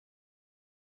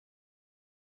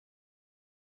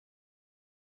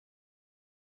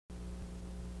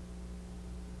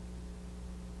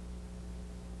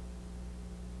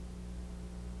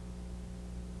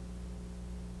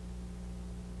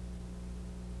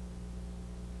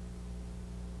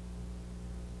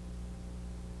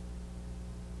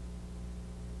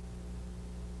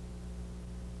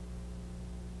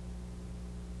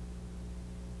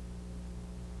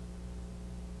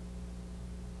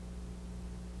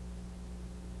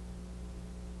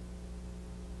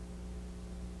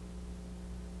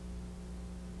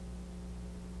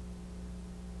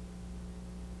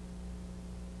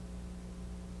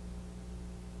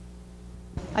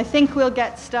I think we'll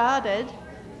get started.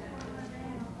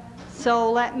 So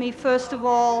let me first of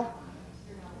all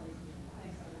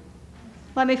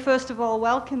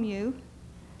welcome you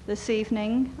this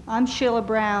evening. I'm Sheila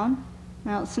Brown,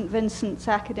 Mount St. Vincent's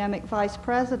Academic Vice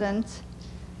President,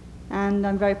 and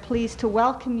I'm very pleased to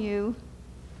welcome you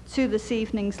to this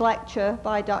evening's lecture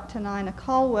by Dr. Nina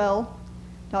Colwill.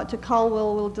 Dr.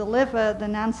 Colwill will deliver the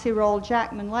Nancy Rowell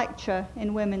Jackman Lecture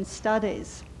in Women's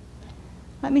Studies.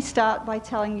 Let me start by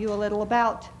telling you a little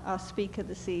about our speaker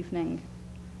this evening.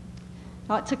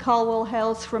 Dr. Colwill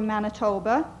hails from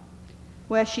Manitoba,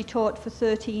 where she taught for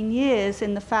 13 years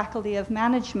in the Faculty of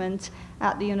Management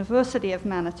at the University of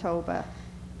Manitoba.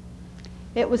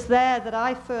 It was there that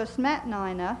I first met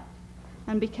Nina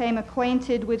and became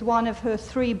acquainted with one of her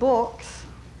 3 books,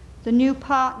 The New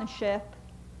Partnership,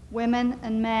 Women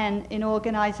and Men in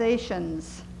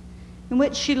Organizations, in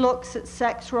which she looks at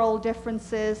sex role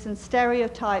differences and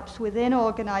stereotypes within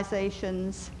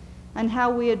organizations and how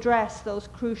we address those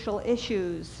crucial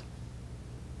issues.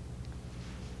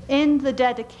 In the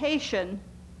dedication,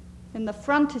 in the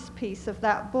frontispiece of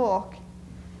that book,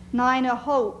 Nina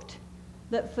hoped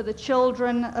that for the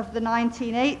children of the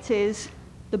 1980s,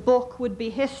 the book would be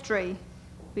history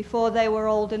before they were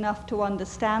old enough to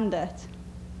understand it.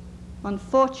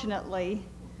 Unfortunately,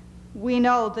 we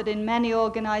know that in many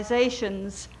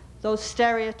organizations, those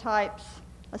stereotypes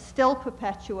are still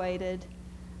perpetuated,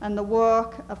 and the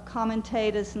work of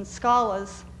commentators and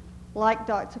scholars like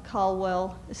Dr.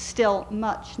 Colwill is still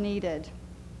much needed.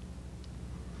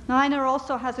 Nina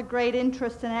also has a great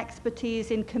interest and expertise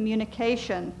in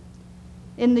communication,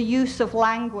 in the use of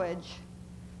language,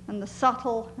 and the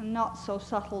subtle and not so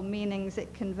subtle meanings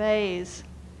it conveys.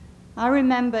 I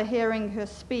remember hearing her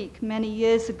speak many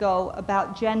years ago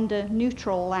about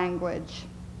gender-neutral language.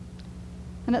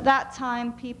 And at that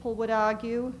time, people would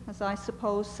argue, as I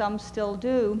suppose some still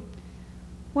do,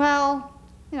 well,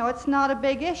 it's not a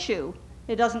big issue.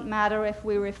 It doesn't matter if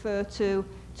we refer to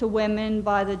women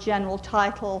by the general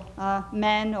title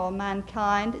men or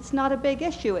mankind. It's not a big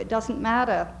issue. It doesn't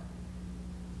matter.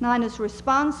 Nina's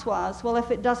response was, well,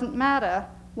 if it doesn't matter,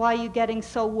 why are you getting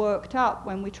so worked up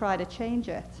when we try to change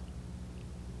it?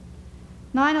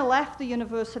 Nina left the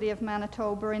University of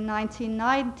Manitoba in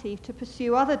 1990 to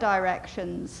pursue other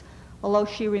directions, although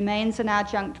she remains an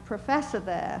adjunct professor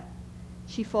there.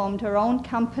 She formed her own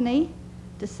company,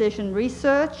 Decision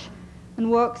Research, and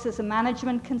works as a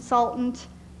management consultant,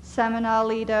 seminar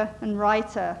leader, and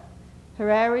writer. Her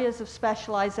areas of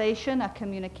specialization are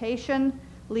communication,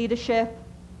 leadership,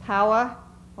 power,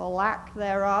 or lack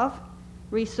thereof,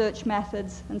 research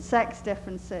methods, and sex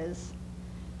differences.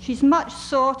 She's much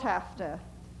sought after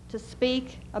to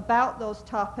speak about those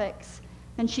topics,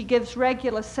 and she gives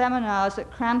regular seminars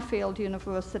at Cranfield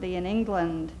University in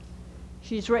England.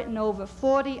 She's written over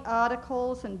 40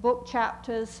 articles and book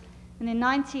chapters, and in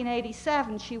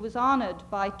 1987 she was honored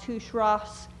by Touche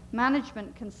Ross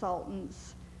Management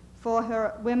Consultants for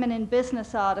her Women in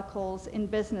Business articles in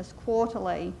Business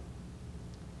Quarterly.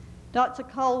 Dr.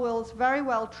 Colwill's very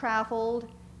well traveled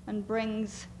and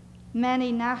brings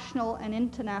many national and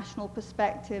international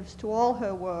perspectives to all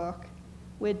her work.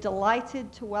 We're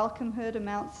delighted to welcome her to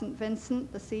Mount St.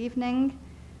 Vincent this evening,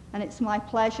 and it's my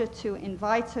pleasure to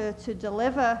invite her to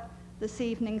deliver this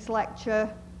evening's lecture,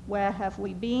 Where Have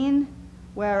We Been?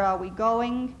 Where Are We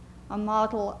Going? A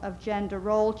Model of Gender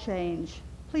Role Change.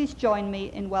 Please join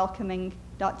me in welcoming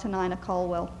Dr. Nina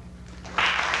Colwill.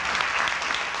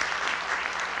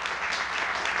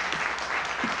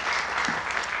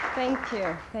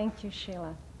 Thank you,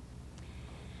 Sheila.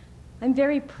 I'm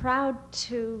very proud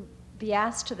to be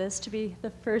asked to this, to be the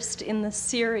first in the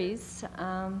series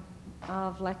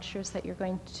of lectures that you're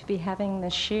going to be having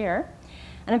this year.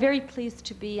 And I'm very pleased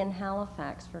to be in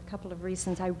Halifax for a couple of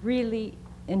reasons. I really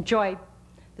enjoyed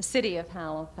the city of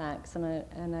Halifax,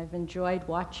 and I've enjoyed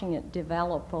watching it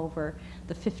develop over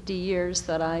the 50 years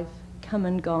that I've come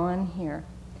and gone here.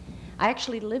 I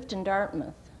actually lived in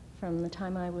Dartmouth from the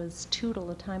time I was 2 till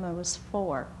the time I was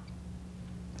 4.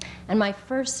 And my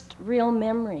first real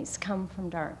memories come from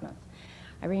Dartmouth.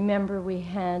 I remember we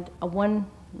had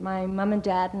my mom and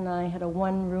dad and I had a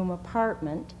 1-room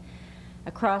apartment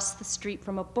across the street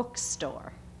from a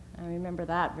bookstore. I remember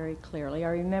that very clearly. I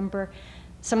remember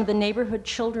some of the neighborhood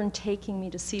children taking me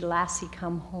to see Lassie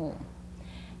Come Home.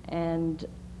 And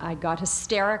I got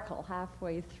hysterical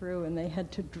halfway through, and they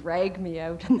had to drag me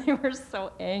out, and they were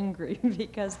so angry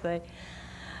because they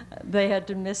had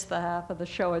to miss the half of the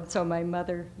show, and so my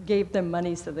mother gave them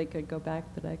money so they could go back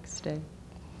the next day.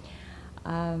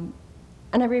 And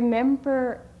I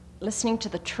remember listening to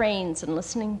the trains and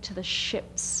listening to the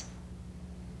ships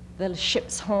the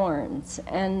ship's horns,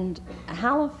 and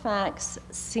Halifax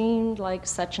seemed like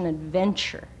such an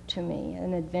adventure to me,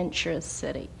 an adventurous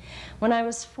city. When I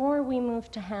was 4, we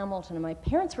moved to Hamilton, and my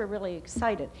parents were really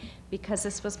excited because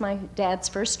this was my dad's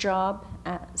first job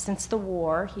since the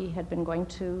war. He had been going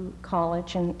to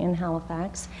college in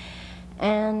Halifax,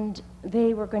 and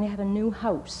they were going to have a new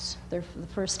house, the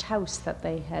first house that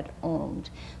they had owned.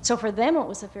 So for them, it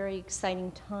was a very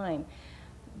exciting time.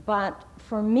 But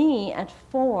for me, at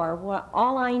 4,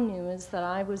 all I knew is that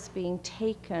I was being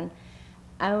taken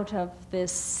out of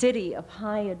this city of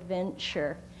high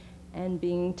adventure and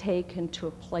being taken to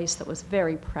a place that was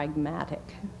very pragmatic.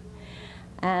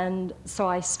 And so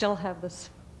I still have this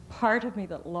part of me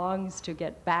that longs to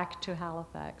get back to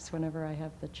Halifax whenever I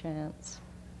have the chance.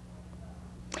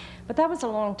 But that was a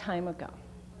long time ago.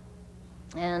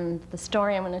 And the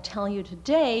story I'm going to tell you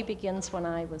today begins when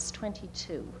I was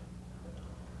 22.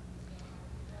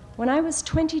 When I was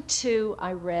 22,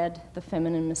 I read The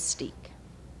Feminine Mystique.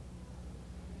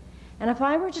 And if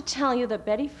I were to tell you that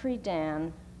Betty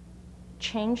Friedan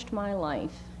changed my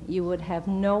life, you would have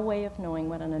no way of knowing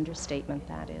what an understatement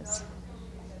that is.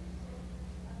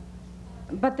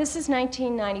 But this is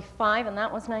 1995, and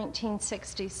that was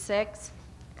 1966,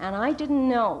 and I didn't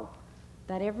know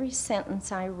that every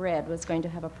sentence I read was going to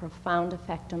have a profound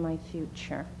effect on my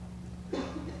future.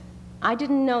 I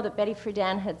didn't know that Betty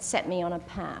Friedan had set me on a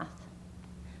path,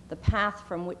 the path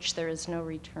from which there is no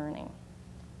returning.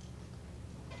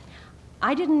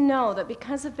 I didn't know that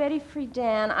because of Betty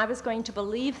Friedan, I was going to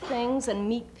believe things and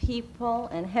meet people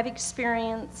and have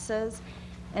experiences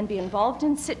and be involved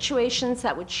in situations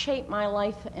that would shape my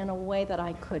life in a way that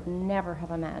I could never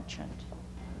have imagined.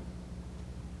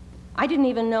 I didn't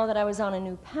even know that I was on a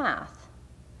new path.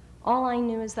 All I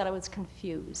knew is that I was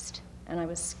confused and I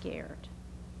was scared.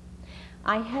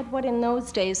 I had what in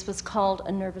those days was called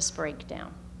a nervous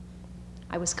breakdown.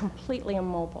 I was completely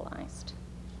immobilized.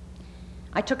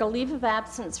 I took a leave of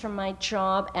absence from my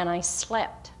job and I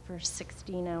slept for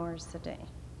 16 hours a day.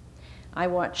 I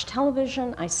watched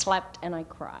television, I slept, and I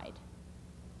cried.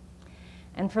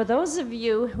 And for those of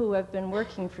you who have been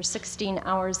working for 16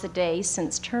 hours a day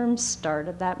since term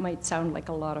started, that might sound like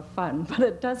a lot of fun, but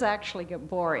it does actually get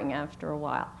boring after a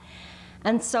while.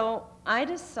 And so I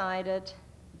decided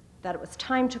that it was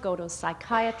time to go to a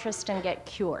psychiatrist and get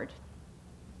cured.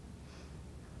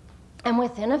 And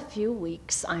within a few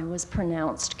weeks, I was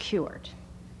pronounced cured.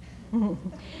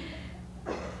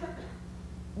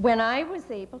 When I was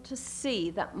able to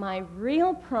see that my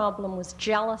real problem was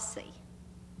jealousy,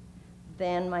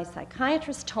 then my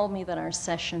psychiatrist told me that our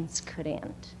sessions could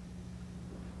end.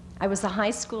 I was a high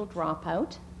school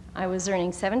dropout. I was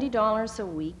earning $70 a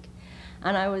week,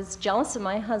 and I was jealous of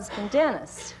my husband,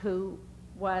 Dennis, who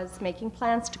was making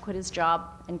plans to quit his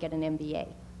job and get an MBA.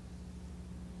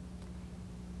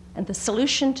 And the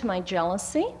solution to my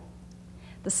jealousy?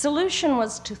 The solution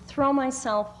was to throw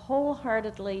myself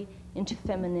wholeheartedly into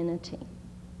femininity,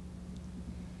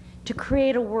 to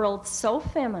create a world so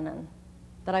feminine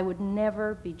that I would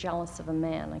never be jealous of a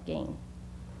man again.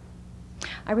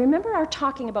 I remember our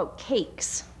talking about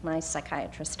cakes, my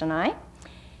psychiatrist and I.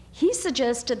 He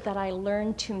suggested that I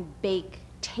learn to bake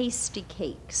tasty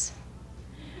cakes.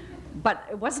 But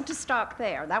it wasn't to stop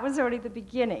there. That was already the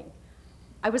beginning.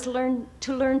 I was to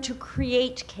learn to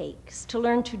create cakes, to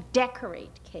learn to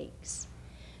decorate cakes,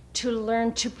 to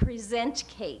learn to present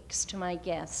cakes to my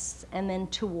guests, and then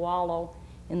to wallow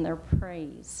in their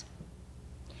praise.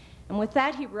 And with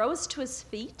that, he rose to his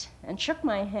feet and shook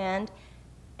my hand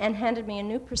and handed me a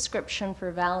new prescription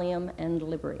for Valium and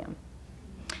Librium.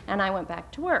 And I went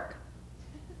back to work.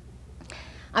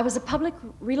 I was a public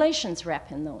relations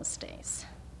rep in those days.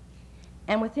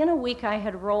 And within a week, I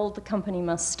had rolled the company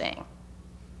Mustang.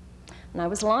 And I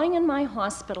was lying in my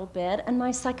hospital bed, and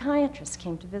my psychiatrist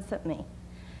came to visit me.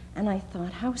 And I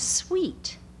thought, how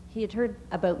sweet. He had heard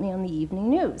about me on the evening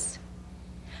news.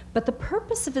 But the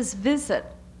purpose of his visit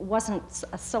wasn't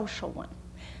a social one.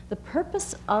 The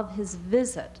purpose of his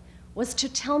visit was to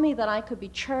tell me that I could be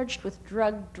charged with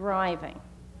drug driving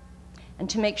and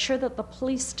to make sure that the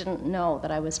police didn't know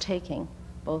that I was taking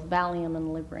both Valium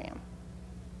and Librium.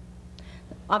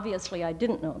 Obviously, I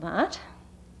didn't know that.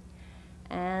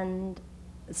 And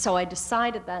so I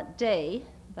decided that day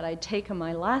that I'd taken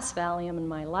my last Valium and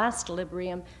my last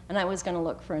Librium, and I was going to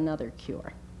look for another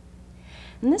cure.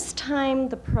 And this time,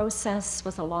 the process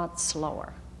was a lot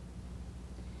slower.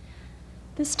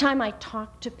 This time, I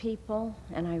talked to people,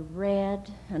 and I read,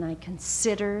 and I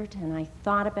considered, and I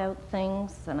thought about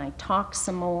things, and I talked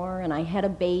some more, and I had a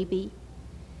baby.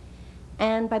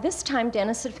 And by this time,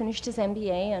 Dennis had finished his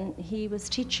MBA, and he was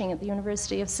teaching at the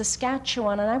University of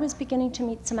Saskatchewan, and I was beginning to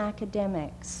meet some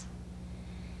academics.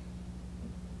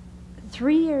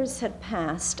 3 years had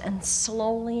passed, and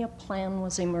slowly a plan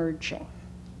was emerging.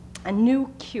 A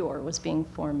new cure was being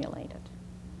formulated.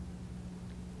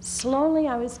 Slowly,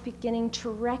 I was beginning to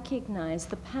recognize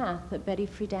the path that Betty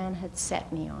Friedan had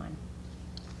set me on.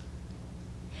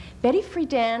 Betty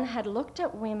Friedan had looked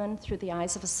at women through the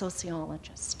eyes of a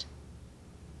sociologist.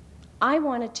 I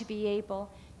wanted to be able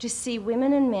to see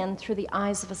women and men through the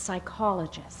eyes of a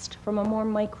psychologist from a more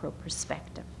micro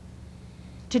perspective,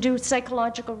 to do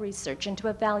psychological research and to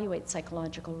evaluate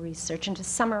psychological research and to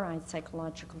summarize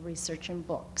psychological research in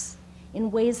books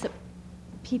in ways that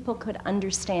people could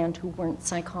understand who weren't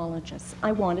psychologists.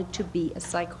 I wanted to be a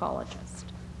psychologist,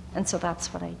 and so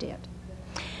that's what I did.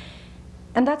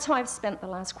 And that's how I've spent the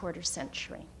last quarter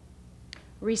century,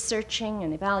 researching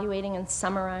and evaluating and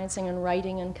summarizing and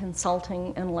writing and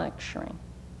consulting and lecturing.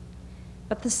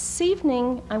 But this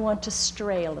evening, I want to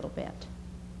stray a little bit.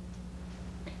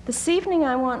 This evening,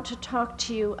 I want to talk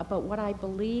to you about what I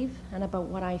believe and about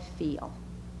what I feel.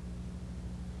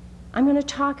 I'm going to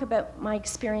talk about my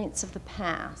experience of the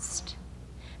past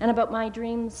and about my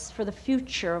dreams for the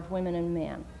future of women and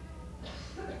men.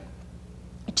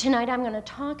 Tonight, I'm going to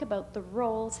talk about the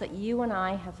roles that you and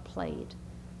I have played,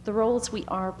 the roles we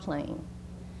are playing,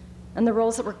 and the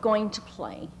roles that we're going to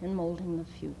play in molding the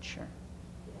future.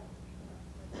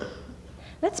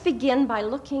 Let's begin by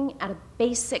looking at a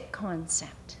basic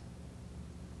concept.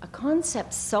 A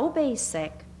concept so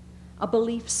basic, a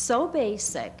belief so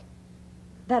basic,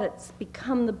 that it's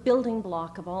become the building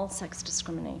block of all sex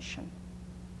discrimination.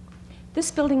 This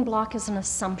building block is an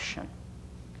assumption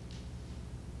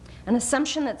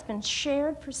that's been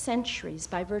shared for centuries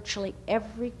by virtually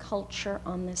every culture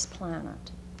on this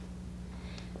planet.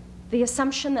 The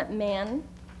assumption that men,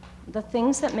 the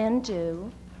things that men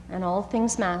do, and all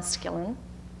things masculine,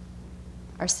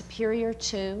 are superior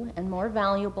to and more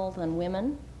valuable than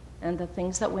women, and the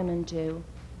things that women do,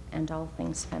 and all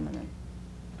things feminine.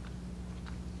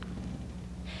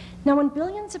 Now, when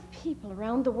billions of people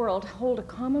around the world hold a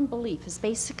common belief as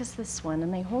basic as this one,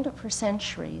 and they hold it for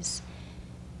centuries,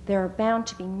 there are bound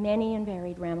to be many and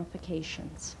varied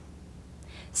ramifications.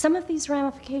 Some of these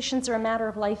ramifications are a matter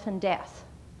of life and death,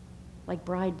 like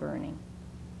bride burning,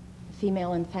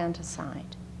 female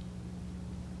infanticide.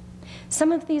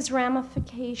 Some of these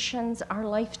ramifications are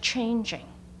life-changing,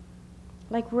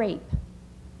 like rape,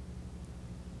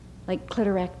 like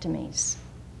clitorectomies.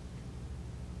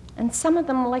 And some of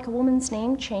them, like a woman's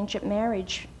name change at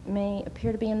marriage, may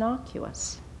appear to be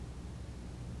innocuous.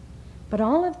 But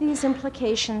all of these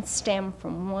implications stem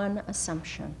from one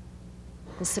assumption: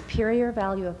 the superior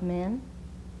value of men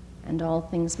and all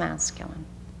things masculine.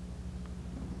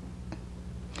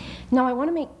 Now, I want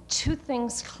to make two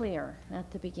things clear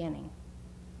at the beginning.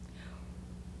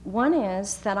 One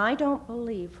is that I don't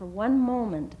believe for one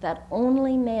moment that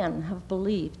only men have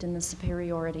believed in the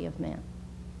superiority of men.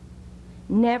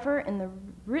 Never in the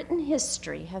written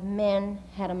history have men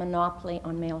had a monopoly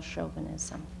on male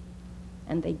chauvinism,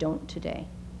 and they don't today.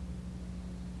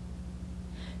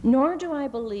 Nor do I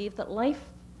believe that life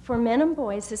for men and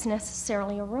boys is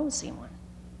necessarily a rosy one.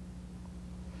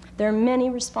 There are many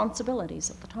responsibilities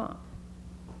at the top.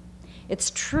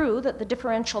 It's true that the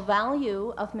differential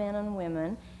value of men and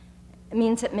women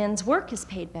means that men's work is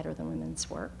paid better than women's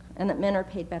work, and that men are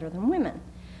paid better than women.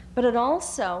 But it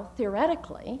also,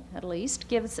 theoretically, at least,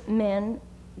 gives men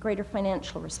greater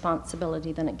financial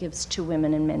responsibility than it gives to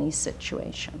women in many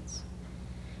situations.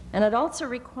 And it also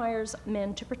requires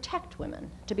men to protect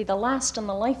women, to be the last on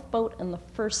the lifeboat and the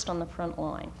first on the front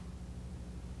line.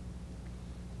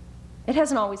 It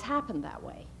hasn't always happened that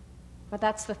way, but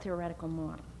that's the theoretical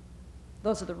model.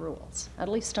 Those are the rules, at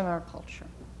least in our culture.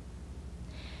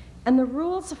 And the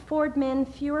rules afford men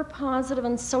fewer positive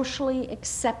and socially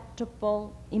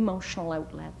acceptable emotional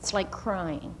outlets, like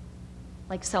crying,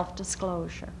 like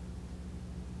self-disclosure.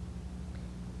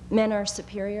 Men are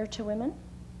superior to women,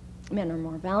 men are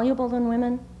more valuable than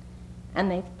women,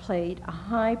 and they've paid a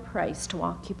high price to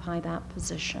occupy that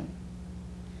position.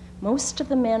 Most of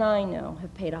the men I know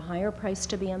have paid a higher price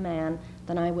to be a man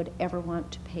than I would ever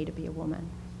want to pay to be a woman.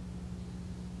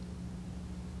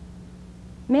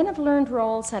 Men have learned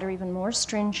roles that are even more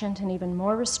stringent and even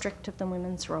more restrictive than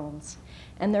women's roles,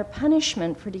 and their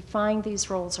punishment for defying these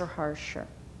roles are harsher.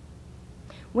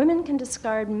 Women can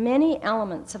discard many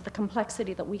elements of the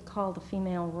complexity that we call the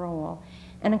female role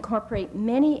and incorporate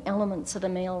many elements of the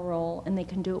male role, and they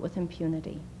can do it with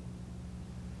impunity.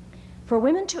 For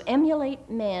women to emulate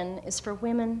men is for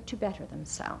women to better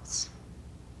themselves.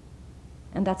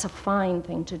 And that's a fine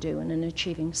thing to do in an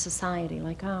achieving society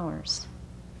like ours.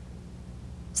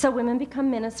 So women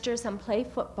become ministers and play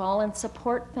football and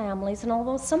support families, and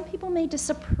although some people may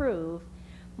disapprove,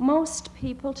 most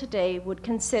people today would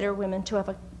consider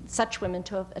such women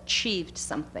to have achieved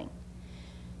something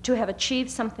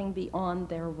beyond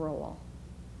their role.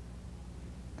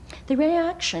 The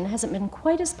reaction hasn't been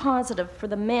quite as positive for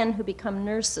the men who become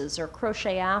nurses or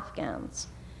crochet Afghans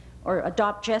or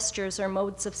adopt gestures or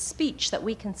modes of speech that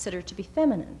we consider to be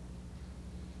feminine.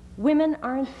 Women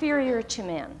are inferior to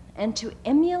men, and to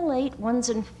emulate one's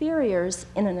inferiors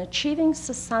in an achieving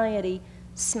society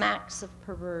smacks of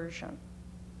perversion.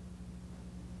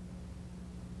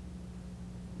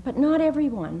 But not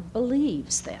everyone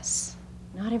believes this.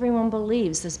 Not everyone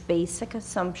believes this basic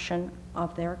assumption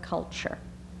of their culture,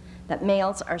 that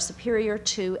males are superior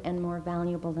to and more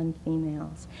valuable than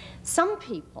females. Some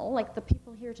people, like the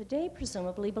people here today,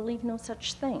 presumably believe no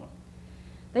such thing.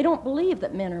 They don't believe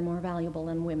that men are more valuable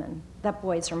than women, that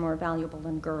boys are more valuable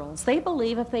than girls. They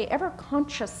believe if they ever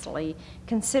consciously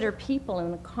consider people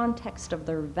in the context of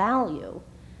their value,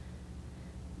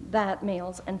 that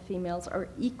males and females are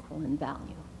equal in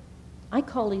value. I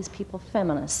call these people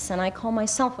feminists, and I call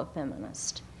myself a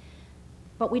feminist.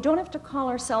 But we don't have to call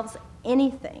ourselves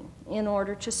anything in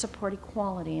order to support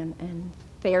equality and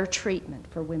fair treatment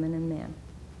for women and men.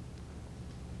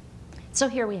 So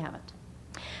here we have it.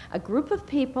 A group of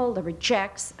people that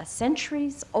rejects a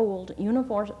centuries-old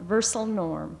universal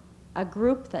norm, a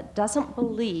group that doesn't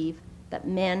believe that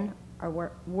men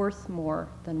are worth more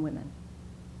than women.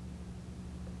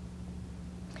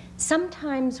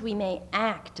 Sometimes we may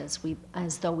act as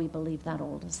though we believe that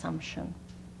old assumption.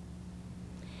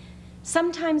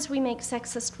 Sometimes we make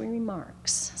sexist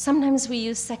remarks. Sometimes we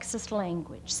use sexist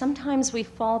language. Sometimes we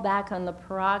fall back on the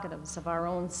prerogatives of our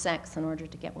own sex in order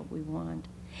to get what we want.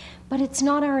 But it's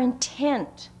not our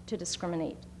intent to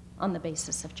discriminate on the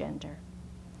basis of gender.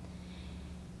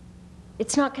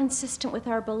 It's not consistent with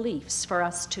our beliefs for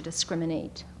us to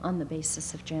discriminate on the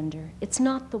basis of gender. It's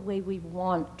not the way we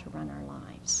want to run our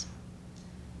lives.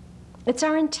 It's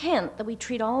our intent that we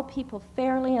treat all people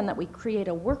fairly and that we create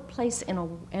a workplace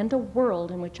and a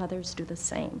world in which others do the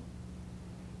same.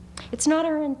 It's not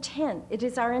our intent. It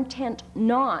is our intent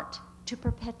not to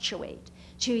perpetuate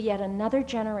to yet another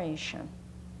generation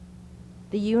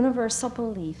the universal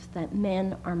belief that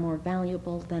men are more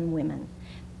valuable than women.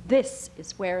 This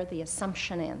is where the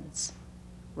assumption ends,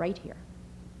 right here.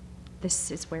 This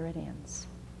is where it ends,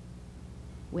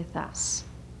 with us.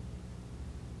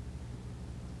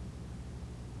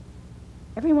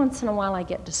 Every once in a while I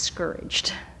get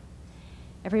discouraged.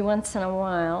 Every once in a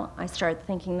while I start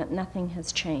thinking that nothing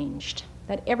has changed,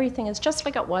 that everything is just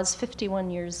like it was 51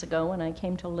 years ago when I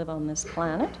came to live on this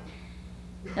planet,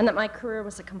 and that my career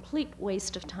was a complete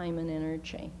waste of time and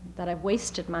energy, that I've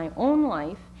wasted my own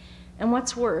life, and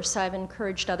what's worse, I've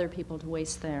encouraged other people to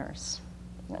waste theirs.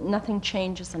 Nothing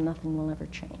changes and nothing will ever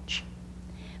change.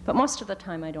 But most of the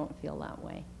time I don't feel that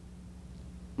way.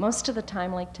 Most of the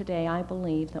time, like today, I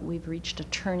believe that we've reached a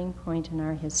turning point in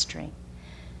our history.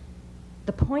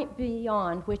 The point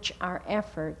beyond which our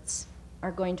efforts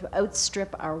are going to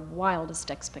outstrip our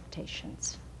wildest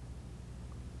expectations.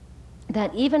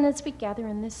 That even as we gather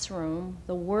in this room,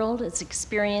 the world is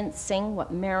experiencing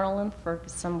what Marilyn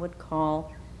Ferguson would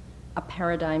call a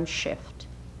paradigm shift,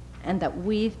 and that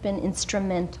we've been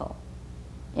instrumental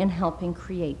in helping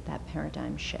create that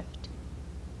paradigm shift.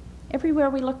 Everywhere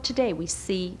we look today, we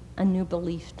see a new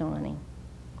belief dawning.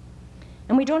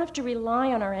 And we don't have to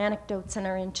rely on our anecdotes and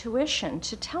our intuition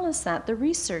to tell us that. The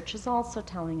research is also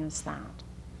telling us that.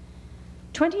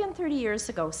 20 and 30 years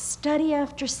ago, study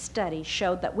after study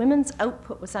showed that women's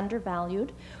output was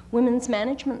undervalued, women's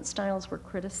management styles were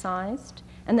criticized,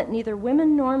 and that neither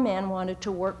women nor men wanted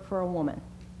to work for a woman.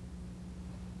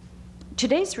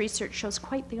 Today's research shows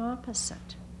quite the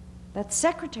opposite, that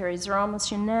secretaries are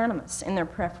almost unanimous in their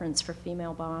preference for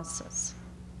female bosses,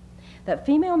 that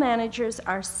female managers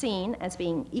are seen as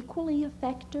being equally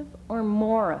effective or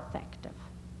more effective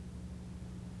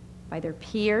by their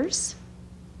peers,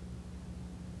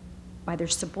 by their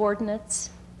subordinates,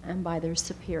 and by their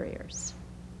superiors.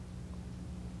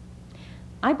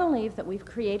 I believe that we've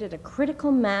created a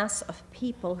critical mass of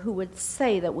people who would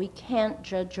say that we can't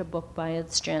judge a book by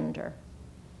its gender.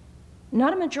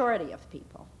 Not a majority of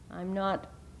people. I'm not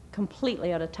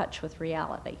completely out of touch with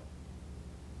reality,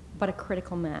 but a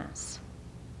critical mass.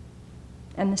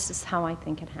 And this is how I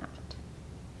think it happened.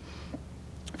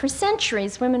 For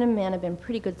centuries, women and men have been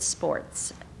pretty good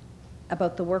sports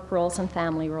about the work roles and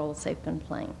family roles they've been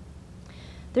playing.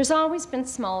 There's always been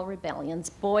small rebellions,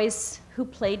 boys who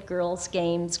played girls'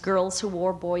 games, girls who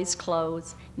wore boys'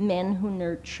 clothes, men who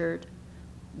nurtured,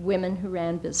 women who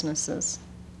ran businesses.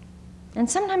 And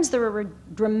sometimes there were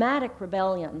dramatic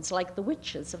rebellions, like the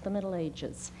witches of the Middle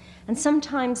Ages. And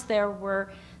sometimes there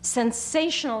were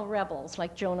sensational rebels,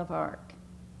 like Joan of Arc.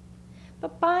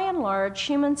 But by and large,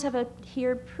 humans have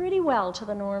adhered pretty well to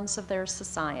the norms of their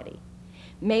society.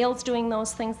 Males doing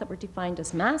those things that were defined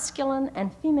as masculine,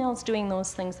 and females doing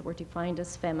those things that were defined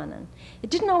as feminine.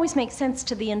 It didn't always make sense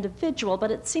to the individual,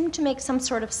 but it seemed to make some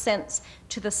sort of sense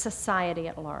to the society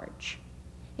at large.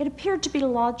 It appeared to be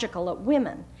logical that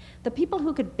women, the people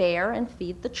who could bear and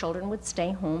feed the children, would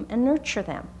stay home and nurture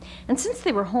them. And since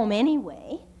they were home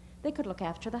anyway, they could look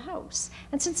after the house.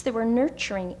 And since they were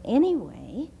nurturing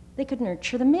anyway, they could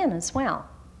nurture the men as well.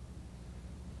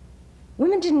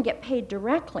 Women didn't get paid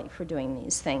directly for doing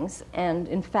these things, and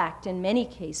in fact, in many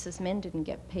cases, men didn't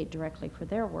get paid directly for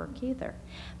their work either.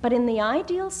 But in the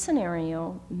ideal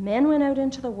scenario, men went out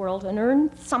into the world and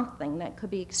earned something that could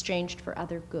be exchanged for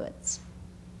other goods.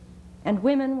 And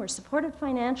women were supported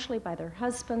financially by their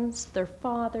husbands, their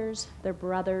fathers, their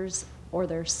brothers, or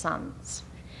their sons.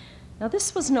 Now,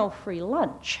 this was no free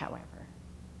lunch, however,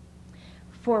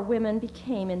 for women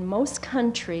became, in most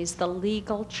countries, the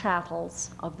legal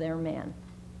chattels of their men.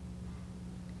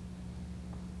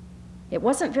 It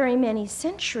wasn't very many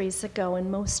centuries ago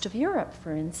in most of Europe,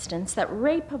 for instance, that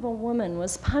rape of a woman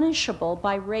was punishable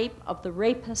by rape of the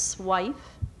rapist's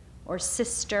wife or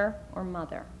sister or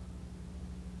mother.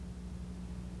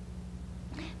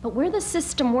 But where the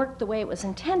system worked the way it was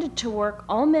intended to work,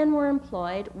 all men were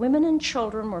employed, women and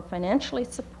children were financially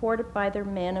supported by their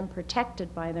men and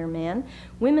protected by their men,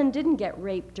 women didn't get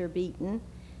raped or beaten,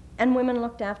 and women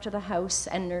looked after the house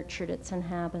and nurtured its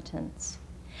inhabitants.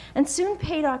 And soon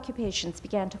paid occupations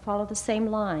began to follow the same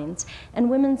lines,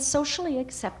 and women's socially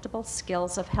acceptable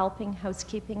skills of helping,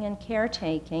 housekeeping, and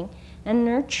caretaking and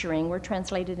nurturing were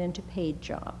translated into paid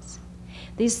jobs.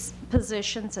 These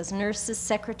positions as nurses,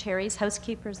 secretaries,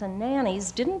 housekeepers, and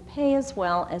nannies didn't pay as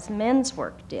well as men's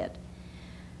work did,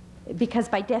 because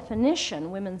by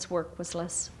definition, women's work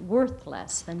was worth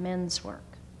less than men's work.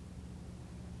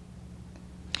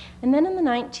 And then in the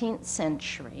 19th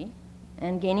century,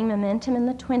 and gaining momentum in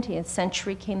the 20th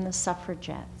century, came the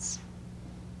suffragettes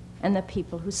and the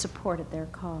people who supported their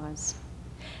cause.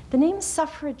 The name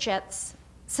suffragettes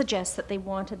suggests that they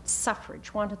wanted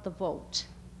suffrage, wanted the vote.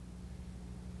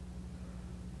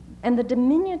 And the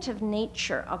diminutive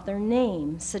nature of their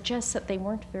name suggests that they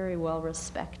weren't very well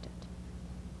respected.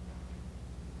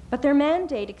 But their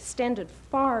mandate extended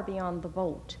far beyond the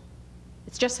vote.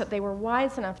 It's just that they were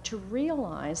wise enough to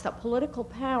realize that political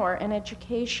power and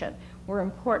education were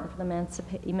important for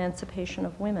the emancipation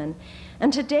of women.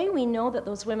 And today we know that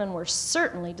those women were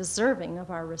certainly deserving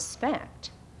of our respect.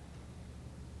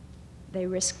 They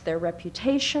risked their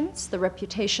reputations, the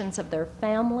reputations of their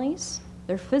families,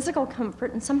 their physical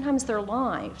comfort, and sometimes their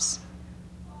lives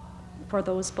for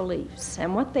those beliefs.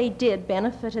 And what they did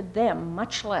benefited them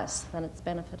much less than it's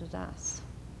benefited us.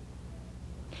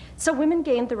 So women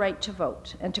gained the right to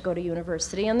vote and to go to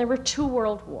university, and there were 2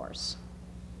 world wars.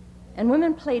 And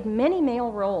women played many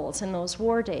male roles in those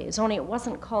war days, only it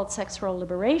wasn't called sexual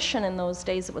liberation in those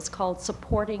days, it was called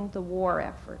supporting the war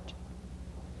effort.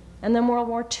 And then World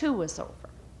War II was over.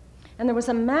 And there was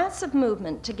a massive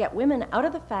movement to get women out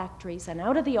of the factories and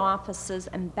out of the offices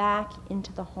and back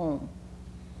into the home.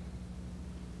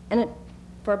 And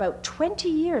for about 20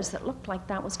 years, it looked like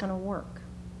that was going to work.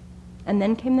 And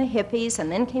then came the hippies,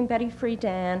 and then came Betty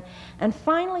Friedan, and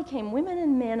finally came women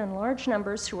and men in large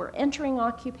numbers who were entering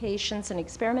occupations and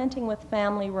experimenting with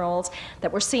family roles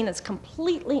that were seen as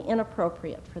completely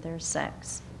inappropriate for their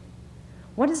sex.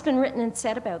 What has been written and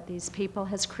said about these people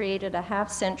has created a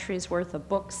half-century's worth of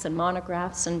books and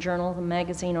monographs and journal and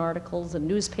magazine articles and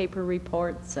newspaper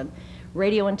reports and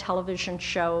radio and television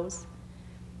shows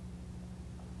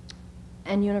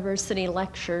and university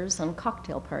lectures and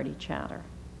cocktail party chatter.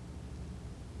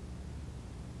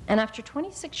 And after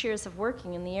 26 years of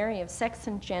working in the area of sex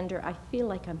and gender, I feel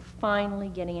like I'm finally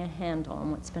getting a handle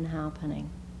on what's been happening.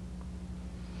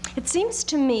 It seems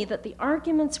to me that the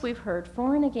arguments we've heard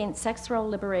for and against sexual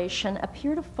liberation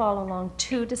appear to fall along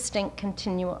 2 distinct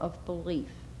continua of belief,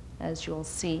 as you'll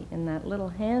see in that little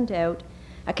handout,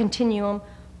 a continuum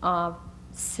of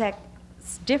sex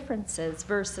differences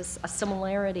versus a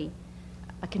similarity,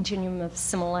 a continuum of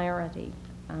similarity.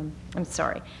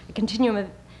 A continuum of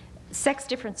sex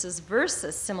differences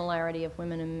versus similarity of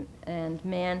women and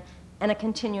men, and a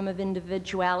continuum of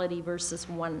individuality versus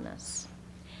oneness.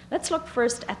 Let's look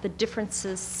first at the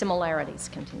differences-similarities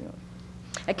continuum.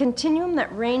 A continuum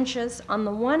that ranges on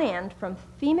the one end from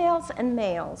females and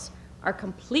males are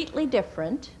completely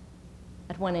different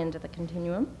at one end of the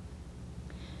continuum,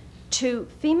 to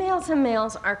females and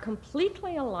males are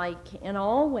completely alike in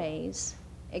all ways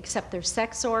except their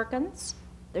sex organs,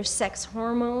 their sex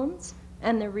hormones,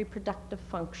 and their reproductive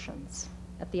functions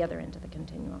at the other end of the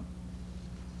continuum.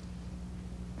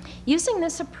 Using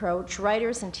this approach,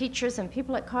 writers and teachers and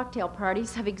people at cocktail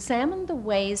parties have examined the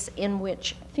ways in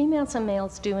which females and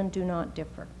males do and do not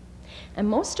differ. And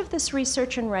most of this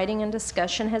research and writing and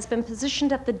discussion has been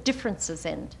positioned at the differences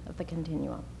end of the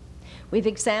continuum. We've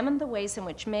examined the ways in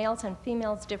which males and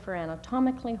females differ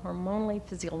anatomically, hormonally,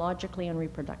 physiologically, and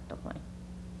reproductively.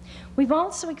 We've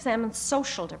also examined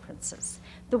social differences,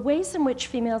 the ways in which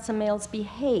females and males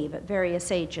behave at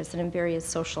various ages and in various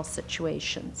social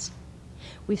situations.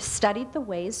 We've studied the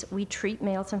ways we treat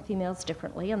males and females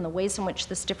differently and the ways in which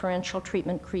this differential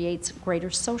treatment creates greater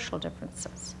social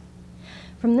differences.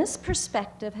 From this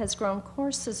perspective has grown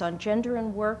courses on gender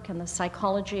and work and the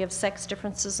psychology of sex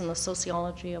differences and the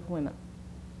sociology of women.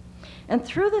 And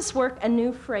through this work, a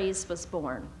new phrase was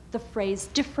born, the phrase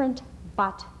different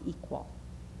but equal.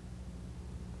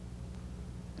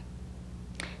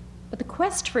 But the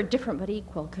quest for different but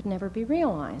equal could never be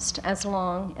realized as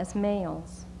long as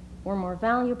males were more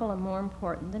valuable and more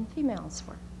important than females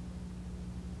were.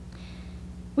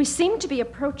 We seem to be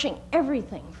approaching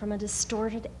everything from a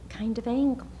distorted kind of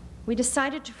angle. We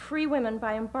decided to free women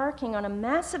by embarking on a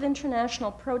massive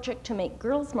international project to make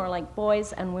girls more like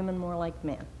boys and women more like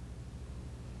men.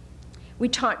 We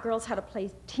taught girls how to play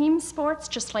team sports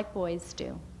just like boys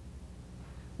do.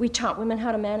 We taught women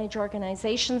how to manage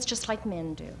organizations just like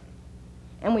men do.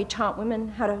 And we taught women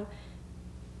how to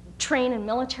train in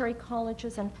military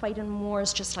colleges and fight in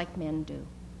wars just like men do.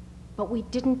 But we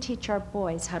didn't teach our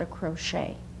boys how to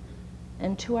crochet.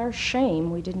 And to our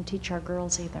shame, we didn't teach our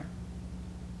girls either.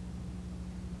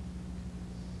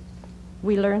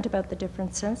 We learned about the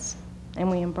differences, and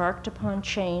we embarked upon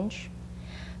change,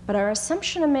 but our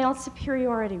assumption of male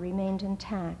superiority remained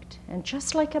intact. And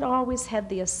just like it always had,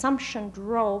 the assumption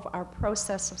drove our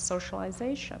process of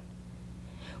socialization.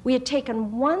 We had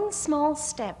taken one small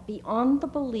step beyond the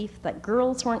belief that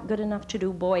girls weren't good enough to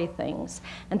do boy things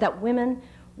and that women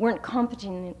weren't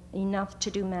competent enough to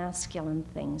do masculine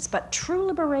things. But true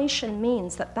liberation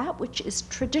means that that which is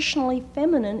traditionally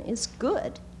feminine is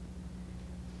good.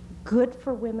 Good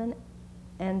for women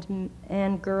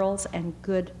and girls and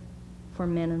good for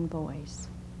men and boys.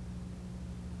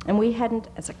 And we hadn't,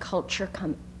 as a culture,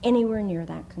 come anywhere near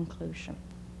that conclusion.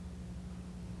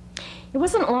 It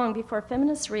wasn't long before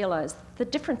feminists realized that the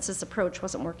differences approach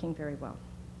wasn't working very well.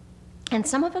 And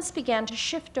some of us began to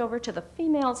shift over to the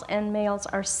females and males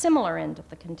are similar end of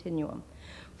the continuum,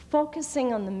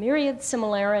 focusing on the myriad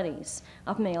similarities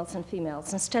of males and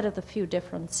females instead of the few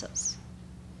differences.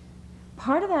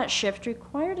 Part of that shift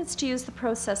required us to use the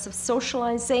process of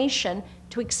socialization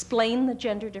to explain the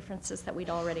gender differences that we'd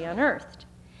already unearthed.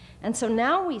 And so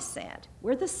now we said,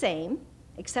 we're the same,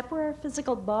 except where our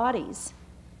physical bodies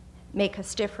make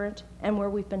us different and where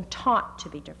we've been taught to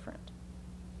be different.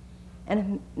 And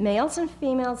if males and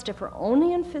females differ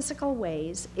only in physical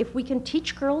ways, if we can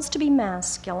teach girls to be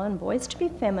masculine, boys to be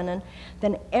feminine,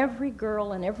 then every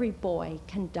girl and every boy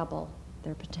can double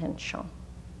their potential.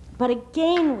 But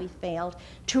again, we failed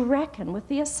to reckon with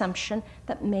the assumption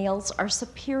that males are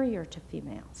superior to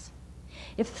females.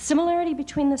 If similarity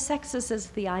between the sexes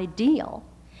is the ideal,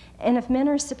 and if men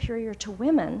are superior to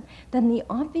women, then the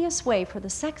obvious way for the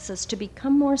sexes to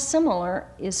become more similar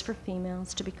is for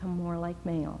females to become more like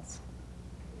males.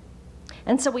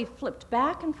 And so we flipped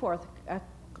back and forth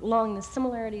along the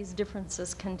similarities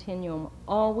differences continuum,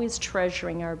 always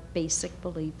treasuring our basic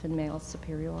belief in male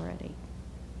superiority.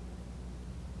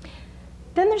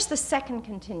 Then there's the second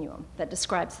continuum that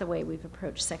describes the way we've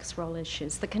approached sex role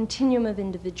issues, the continuum of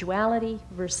individuality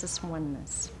versus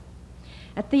oneness.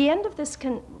 At the end of this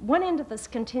one end of this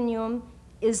continuum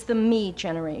is the me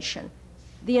generation.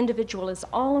 The individual is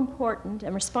all important,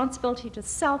 and responsibility to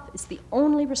self is the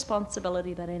only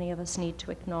responsibility that any of us need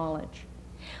to acknowledge.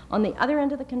 On the other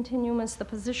end of the continuum is the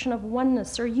position of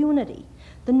oneness or unity,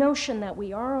 the notion that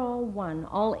we are all one,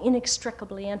 all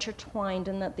inextricably intertwined,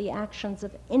 and that the actions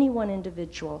of any one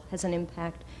individual has an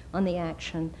impact on the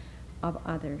action of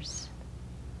others.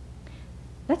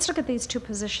 Let's look at these two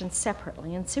positions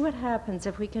separately and see what happens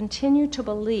if we continue to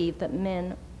believe that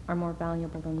men are more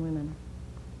valuable than women.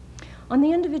 On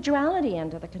the individuality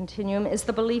end of the continuum is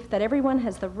the belief that everyone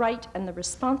has the right and the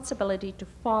responsibility to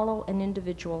follow an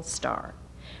individual star.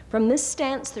 From this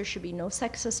stance, there should be no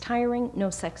sexist hiring, no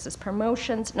sexist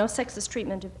promotions, no sexist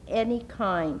treatment of any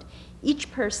kind.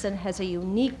 Each person has a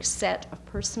unique set of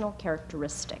personal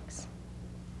characteristics.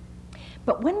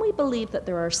 But when we believe that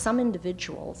there are some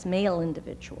individuals, male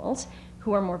individuals,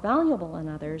 who are more valuable than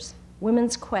others,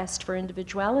 women's quest for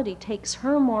individuality takes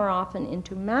her more often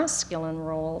into masculine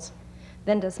roles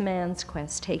than does man's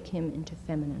quest take him into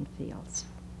feminine fields.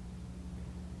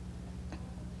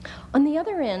 On the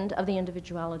other end of the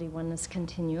individuality-oneness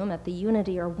continuum, at the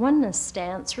unity or oneness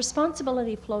stance,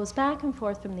 responsibility flows back and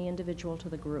forth from the individual to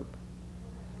the group.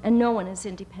 And no one is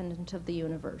independent of the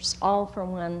universe, all for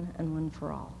one and one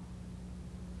for all.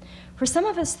 For some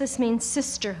of us, this means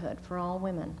sisterhood for all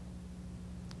women.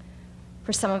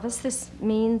 For some of us, this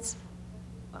means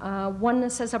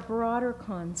oneness as a broader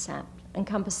concept,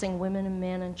 encompassing women and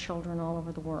men and children all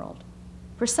over the world.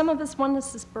 For some of us,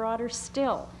 oneness is broader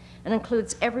still and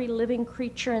includes every living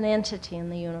creature and entity in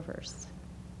the universe.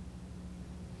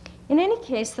 In any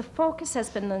case, the focus has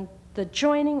been the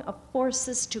joining of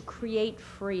forces to create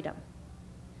freedom,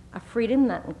 a freedom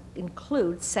that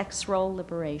includes sex role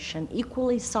liberation,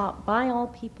 equally sought by all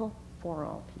people, for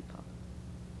all people.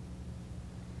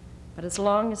 But as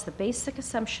long as the basic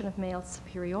assumption of male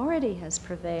superiority has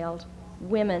prevailed,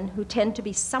 women, who tend to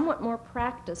be somewhat more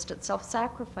practiced at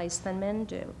self-sacrifice than men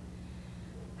do,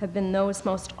 have been those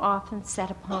most often set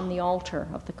upon the altar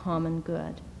of the common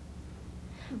good.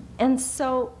 And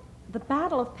so the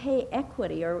battle of pay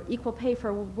equity, or equal pay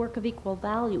for work of equal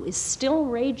value, is still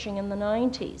raging in the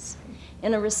 90s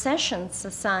in a recession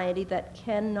society that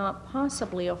cannot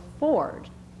possibly afford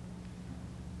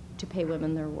to pay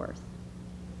women their worth.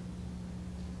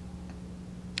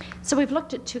 So we've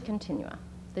looked at two continua,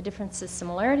 the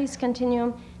differences-similarities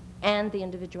continuum and the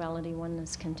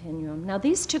individuality-oneness continuum. Now,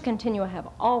 these two continua have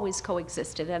always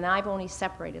coexisted, and I've only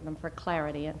separated them for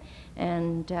clarity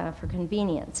and for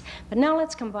convenience. But now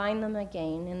let's combine them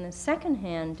again in the second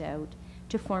handout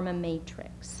to form a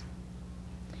matrix.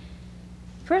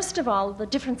 First of all, the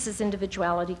differences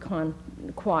individuality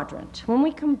quadrant. When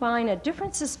we combine a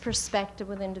differences perspective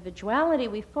with individuality,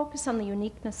 we focus on the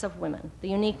uniqueness of women, the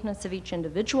uniqueness of each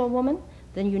individual woman,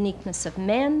 the uniqueness of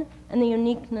men, and the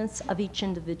uniqueness of each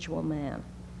individual man.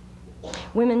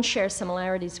 Women share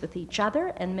similarities with each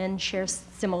other, and men share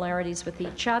similarities with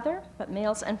each other, but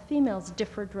males and females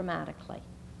differ dramatically.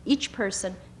 Each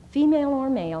person, female or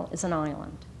male, is an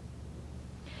island.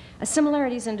 A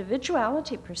similarities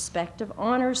individuality perspective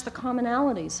honors the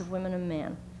commonalities of women and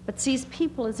men, but sees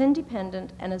people as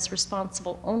independent and as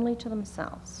responsible only to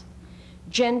themselves.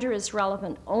 Gender is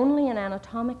relevant only in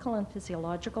anatomical and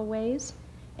physiological ways,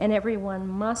 and everyone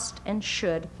must and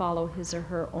should follow his or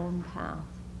her own path.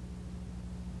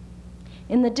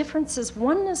 In the differences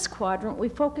oneness quadrant, we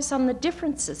focus on the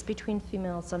differences between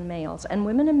females and males, and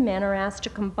women and men are asked to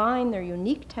combine their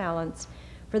unique talents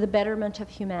for the betterment of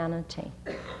humanity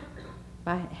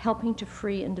by helping to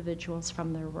free individuals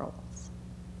from their roles.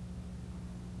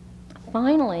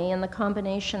 Finally, in the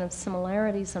combination of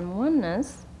similarities and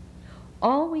oneness,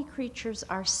 all we creatures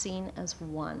are seen as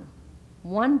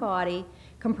one body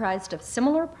comprised of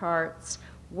similar parts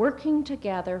working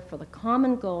together for the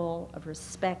common goal of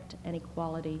respect and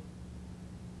equality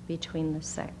between the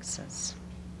sexes.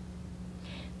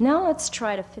 Now let's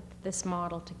try to fit this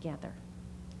model together.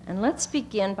 And let's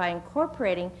begin by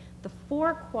incorporating the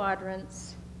four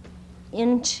quadrants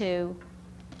into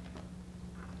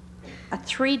a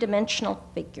three-dimensional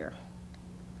figure,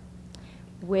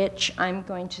 which I'm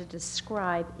going to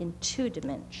describe in 2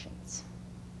 dimensions.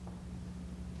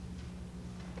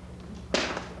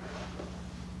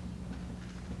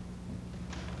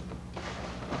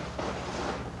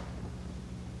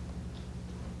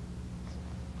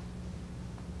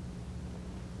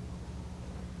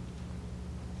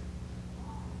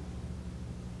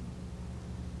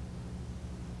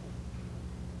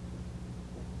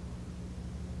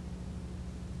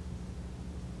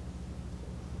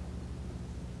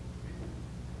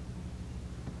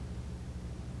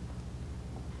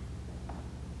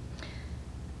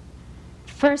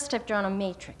 First, I've drawn a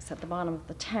matrix at the bottom of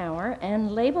the tower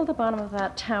and labeled the bottom of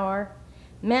that tower,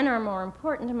 men are more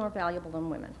important and more valuable than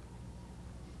women.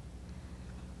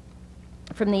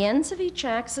 From the ends of each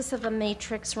axis of the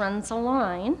matrix runs a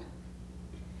line,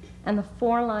 and the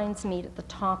 4 lines meet at the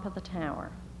top of the tower.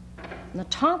 And the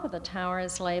top of the tower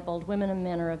is labeled women and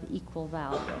men are of equal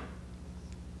value.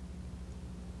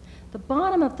 The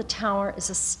bottom of the tower is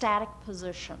a static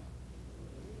position.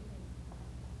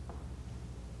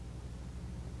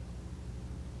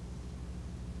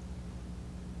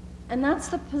 And that's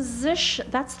the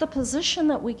position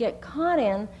that we get caught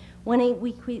in when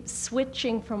we keep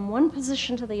switching from one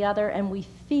position to the other and we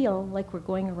feel like we're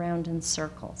going around in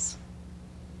circles.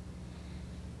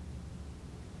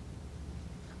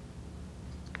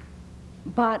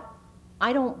 But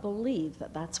I don't believe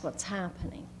that that's what's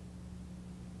happening.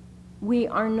 We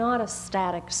are not a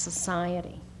static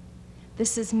society.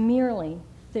 This is merely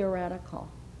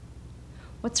theoretical.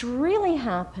 What's really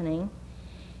happening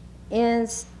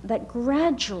is that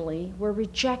gradually we're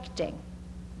rejecting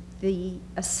the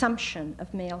assumption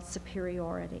of male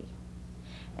superiority.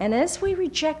 And as we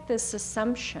reject this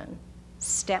assumption,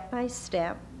 step by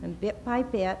step and bit by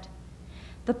bit,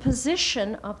 the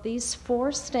position of these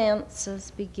four stances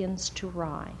begins to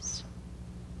rise.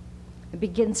 It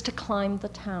begins to climb the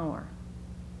tower.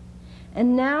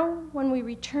 And now, when we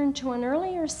return to an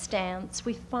earlier stance,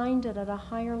 we find it at a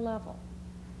higher level.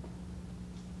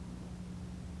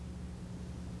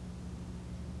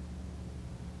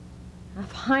 A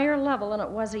higher level than it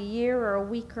was a year or a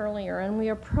week earlier, and we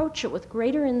approach it with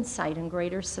greater insight and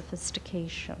greater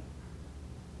sophistication.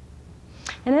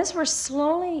 And as we're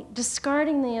slowly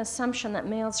discarding the assumption that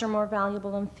males are more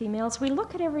valuable than females, we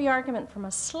look at every argument from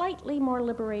a slightly more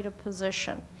liberated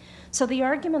position. So the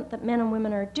argument that men and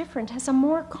women are different has a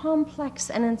more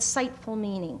complex and insightful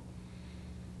meaning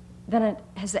than it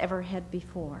has ever had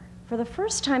before. For the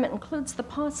first time, it includes the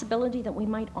possibility that we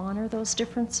might honor those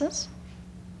differences,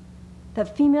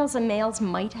 that females and males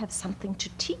might have something to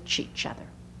teach each other.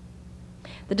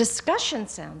 The discussion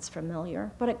sounds familiar,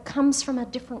 but it comes from a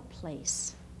different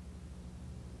place,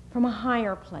 from a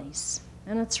higher place,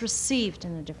 and it's received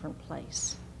in a different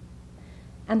place.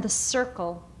 And the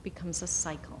circle becomes a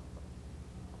cycle.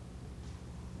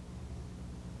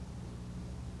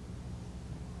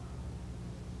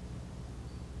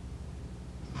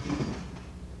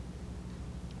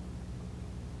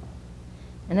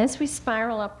 And as we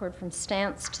spiral upward from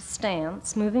stance to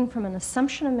stance, moving from an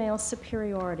assumption of male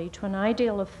superiority to an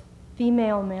ideal of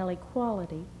female-male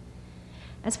equality,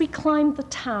 as we climb the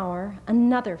tower,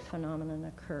 another phenomenon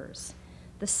occurs.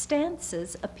 The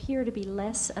stances appear to be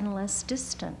less and less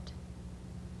distant,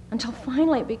 until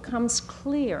finally it becomes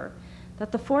clear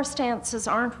that the four stances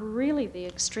aren't really the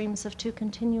extremes of two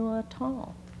continua at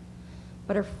all,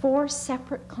 but are four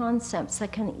separate concepts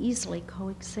that can easily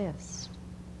coexist.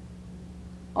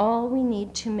 All we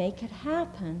need to make it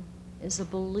happen is a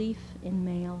belief in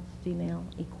male-female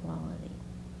equality,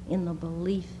 in the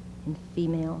belief in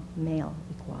female-male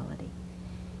equality,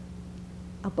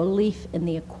 a belief in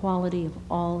the equality of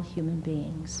all human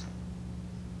beings.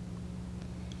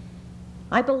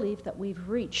 I believe that we've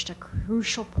reached a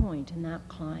crucial point in that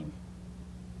climb.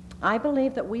 I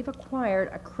believe that we've acquired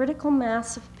a critical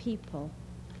mass of people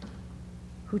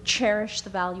who cherish the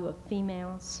value of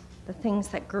females, the things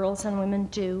that girls and women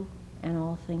do, and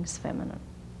all things feminine.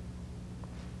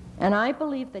 And I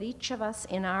believe that each of us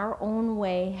in our own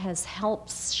way has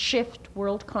helped shift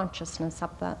world consciousness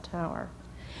up that tower.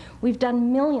 We've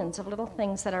done millions of little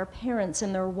things that our parents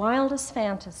in their wildest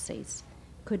fantasies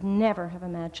could never have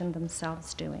imagined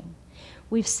themselves doing.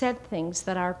 We've said things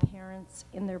that our parents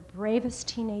in their bravest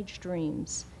teenage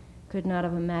dreams could not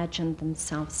have imagined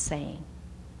themselves saying.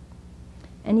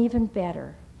 And even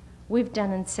better, we've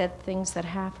done and said things that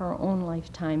half our own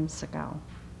lifetimes ago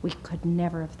we could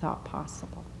never have thought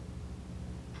possible.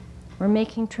 We're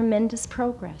making tremendous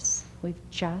progress. We've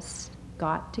just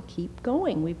got to keep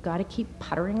going. We've got to keep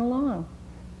puttering along.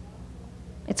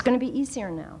 It's going to be easier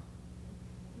now.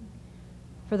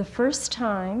 For the first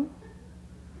time,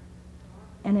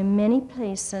 and in many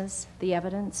places, the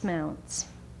evidence mounts.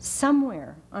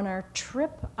 Somewhere on our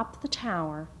trip up the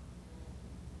tower,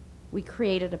 we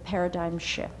created a paradigm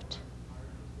shift.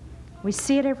 We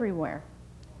see it everywhere,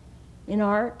 in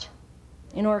art,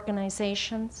 in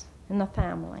organizations, in the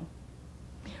family.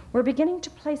 We're beginning to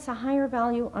place a higher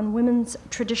value on women's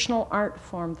traditional art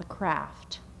form, the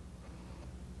craft.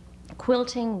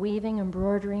 Quilting, weaving,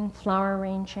 embroidering, flower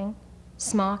arranging,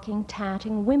 smocking,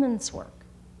 tatting, women's work.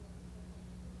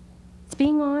 It's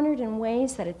being honored in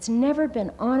ways that it's never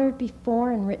been honored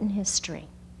before in written history.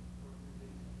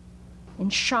 In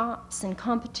shops, in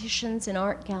competitions, in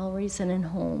art galleries, and in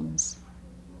homes.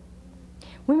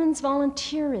 Women's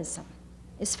volunteerism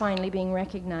is finally being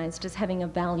recognized as having a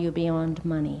value beyond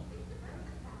money.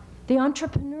 The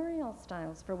entrepreneurial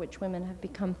styles for which women have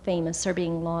become famous are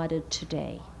being lauded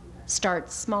today.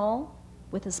 Start small,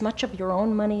 with as much of your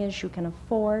own money as you can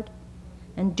afford,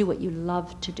 and do what you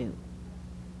love to do.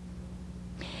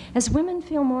 As women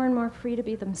feel more and more free to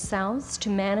be themselves, to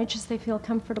manage as they feel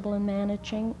comfortable in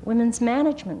managing, women's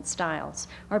management styles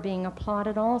are being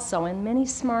applauded also, and many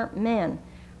smart men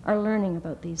are learning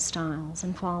about these styles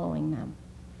and following them.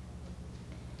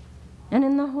 And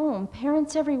in the home,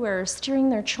 parents everywhere are steering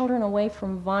their children away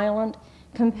from violent,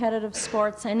 competitive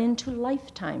sports and into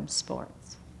lifetime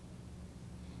sports.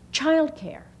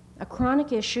 Childcare, a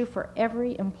chronic issue for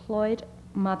every employed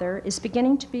mother, is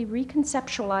beginning to be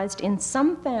reconceptualized in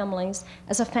some families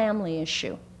as a family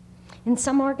issue, in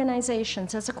some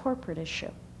organizations as a corporate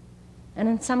issue, and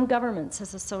in some governments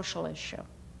as a social issue.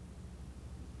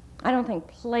 I don't think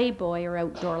Playboy or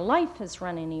Outdoor Life has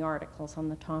run any articles on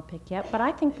the topic yet, but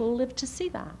I think we'll live to see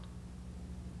that.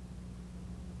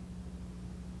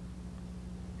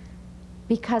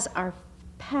 Because our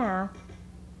path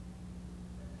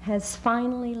has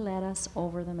finally led us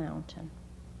over the mountain.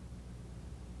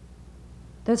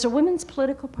 There's a women's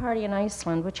political party in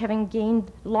Iceland which, having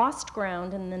lost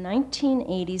ground in the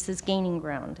 1980s, is gaining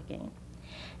ground again.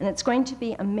 And it's going to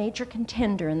be a major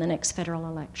contender in the next federal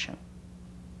election.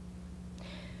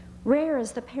 Rare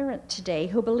is the parent today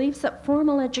who believes that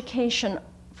formal education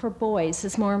for boys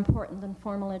is more important than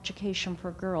formal education for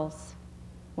girls.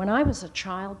 When I was a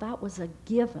child, that was a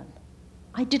given.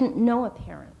 I didn't know a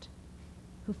parent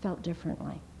who felt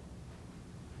differently.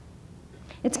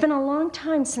 It's been a long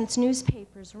time since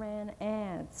newspapers ran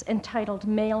ads entitled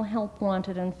Male Help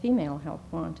Wanted and Female Help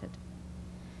Wanted.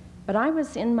 But I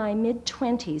was in my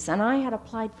mid-20s and I had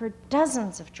applied for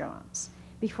dozens of jobs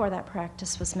before that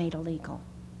practice was made illegal.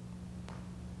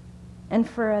 And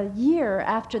for a year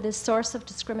after this source of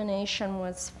discrimination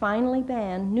was finally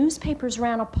banned, newspapers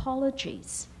ran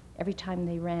apologies every time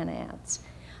they ran ads,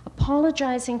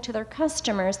 apologizing to their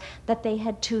customers that they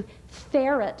had to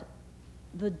ferret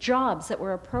the jobs that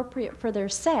were appropriate for their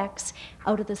sex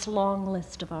out of this long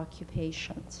list of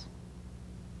occupations.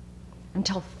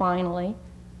 Until finally,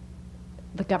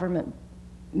 the government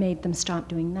made them stop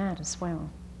doing that as well.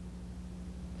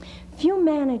 Few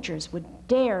managers would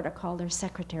dare to call their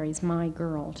secretaries my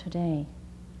girl today.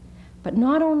 But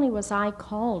not only was I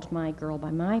called my girl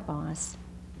by my boss,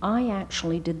 I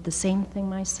actually did the same thing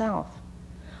myself.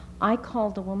 I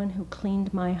called the woman who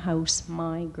cleaned my house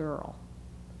my girl.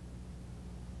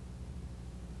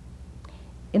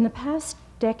 In the past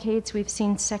decades, we've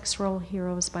seen sex role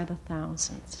heroes by the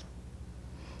thousands,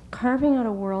 carving out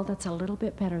a world that's a little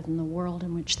bit better than the world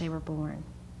in which they were born,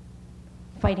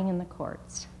 fighting in the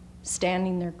courts,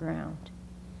 standing their ground,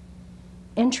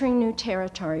 entering new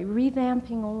territory,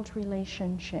 revamping old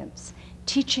relationships,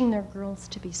 teaching their girls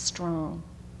to be strong,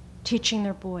 teaching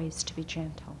their boys to be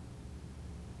gentle.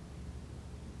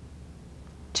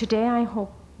 Today, I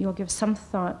hope you'll give some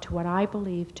thought to what I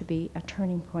believe to be a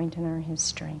turning point in our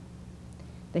history,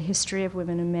 the history of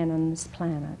women and men on this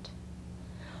planet.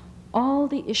 All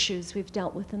the issues we've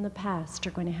dealt with in the past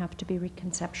are going to have to be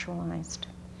reconceptualized.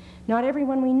 Not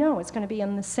everyone we know is going to be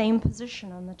in the same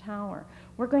position on the tower.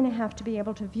 We're going to have to be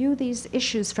able to view these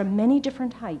issues from many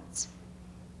different heights,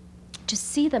 to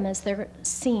see them as they're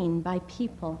seen by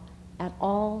people at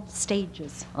all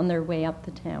stages on their way up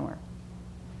the tower.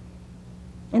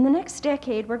 In the next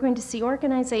decade, we're going to see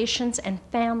organizations and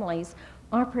families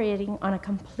operating on a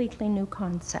completely new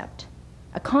concept,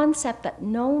 a concept that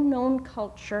no known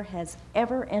culture has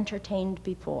ever entertained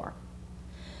before.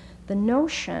 The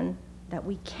notion that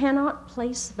we cannot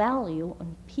place value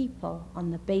on people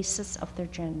on the basis of their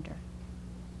gender.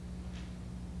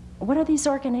 What are these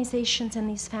organizations and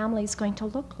these families going to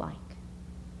look like?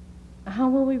 How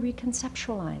will we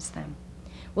reconceptualize them?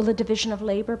 Will the division of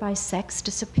labor by sex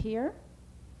disappear?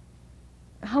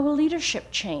 How will leadership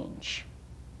change?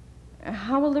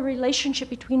 How will the relationship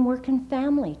between work and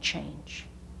family change?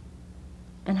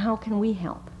 And how can we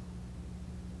help?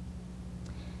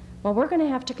 Well, we're going to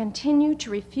have to continue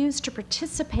to refuse to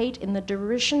participate in the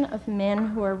derision of men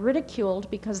who are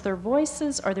ridiculed because their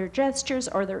voices or their gestures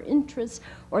or their interests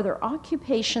or their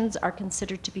occupations are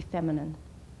considered to be feminine.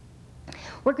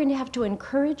 We're going to have to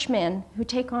encourage men who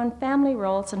take on family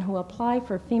roles and who apply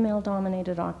for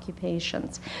female-dominated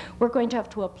occupations. We're going to have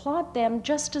to applaud them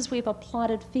just as we've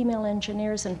applauded female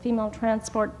engineers and female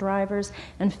transport drivers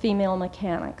and female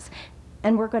mechanics.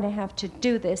 And we're going to have to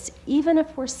do this even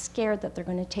if we're scared that they're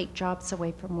going to take jobs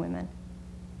away from women.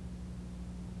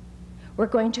 We're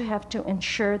going to have to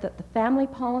ensure that the family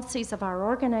policies of our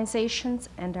organizations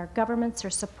and our governments are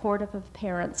supportive of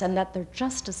parents and that they're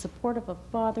just as supportive of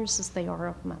fathers as they are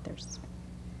of mothers.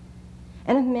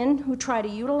 And if men who try to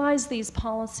utilize these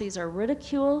policies are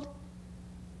ridiculed,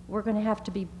 we're going to have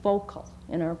to be vocal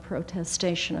in our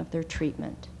protestation of their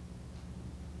treatment.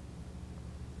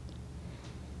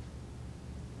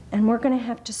 And we're going to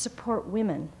have to support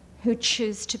women who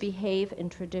choose to behave in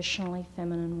traditionally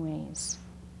feminine ways.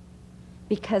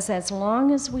 Because as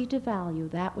long as we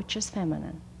devalue that which is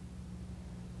feminine,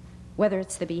 Whether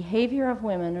it's the behavior of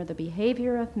women or the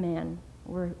behavior of men,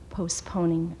 we're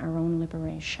postponing our own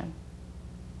liberation.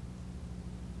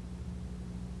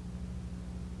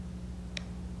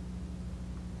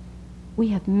 We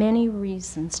have many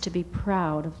reasons to be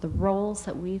proud of the roles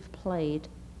that we've played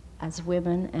as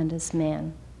women and as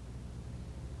men.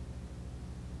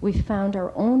 We found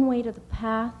our own way to the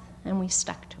path and we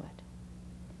stuck to it.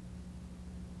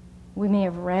 We may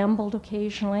have rambled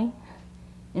occasionally,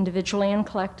 individually and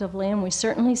collectively, and we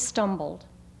certainly stumbled,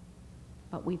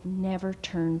 but we've never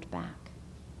turned back.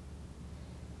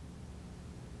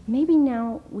 Maybe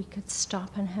now we could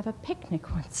stop and have a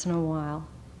picnic once in a while.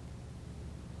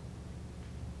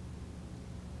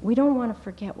 We don't want to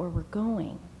forget where we're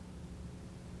going,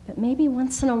 but maybe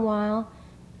once in a while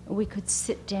we could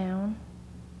sit down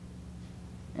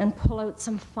and pull out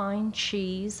some fine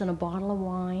cheese and a bottle of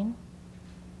wine,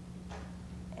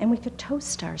 and we could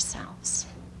toast ourselves.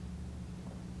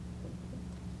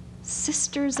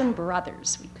 Sisters and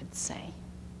brothers, we could say.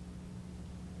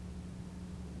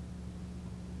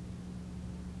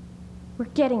 We're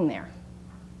getting there.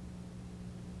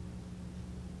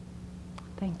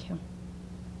 Thank you.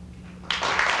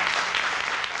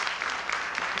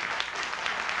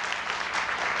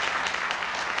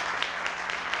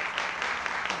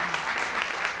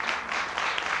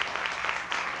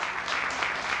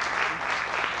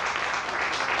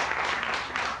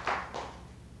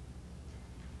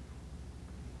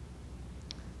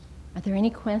 Are there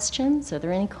any questions? Are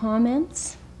there any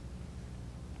comments?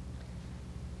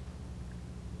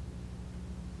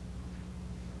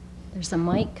 There's a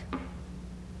mic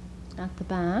at the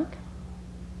back.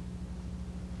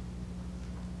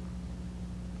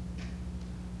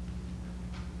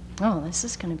 Oh, this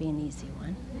is going to be an easy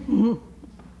one.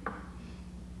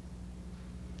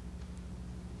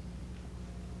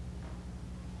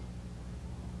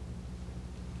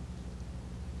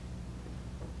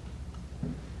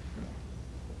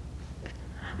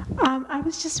 I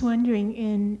was just wondering,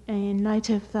 in light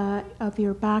of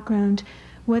your background,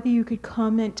 whether you could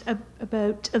comment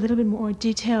about a little bit more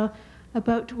detail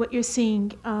about what you're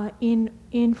seeing in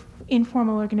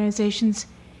informal organizations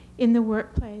in the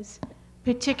workplace,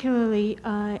 particularly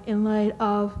in light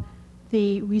of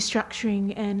the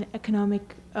restructuring and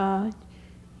economic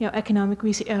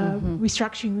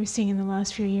restructuring we're seeing in the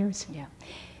last few years. Yeah.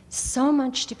 So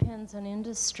much depends on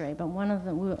industry, but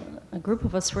a group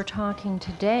of us were talking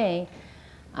today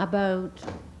about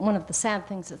one of the sad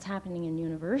things that's happening in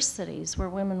universities where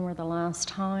women were the last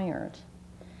hired.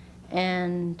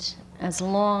 And as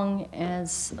long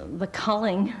as the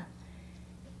culling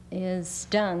is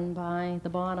done by the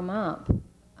bottom up,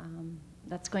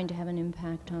 that's going to have an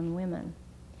impact on women.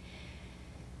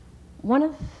 One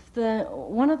of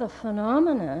the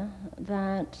phenomena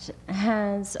that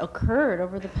has occurred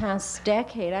over the past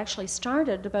decade actually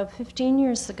started about 15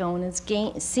 years ago and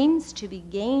seems to be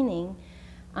gaining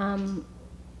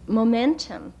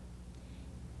momentum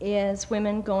is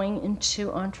women going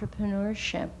into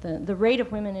entrepreneurship. The rate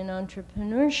of women in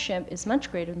entrepreneurship is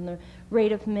much greater than the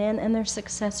rate of men, and their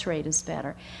success rate is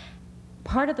better.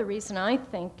 Part of the reason, I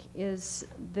think, is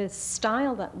this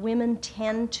style that women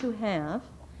tend to have,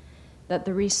 that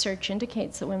the research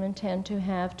indicates that women tend to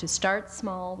have, to start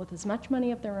small with as much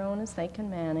money of their own as they can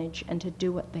manage and to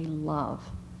do what they love.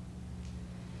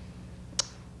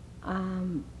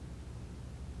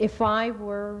 If I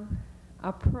were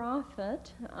a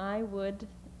prophet, I would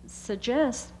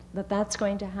suggest that that's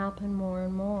going to happen more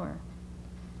and more.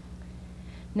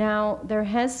 Now, there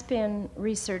has been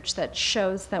research that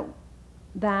shows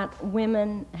that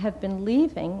women have been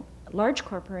leaving large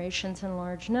corporations in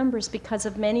large numbers because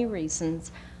of many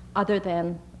reasons other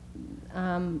than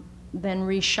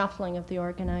reshuffling of the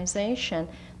organization,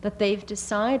 that they've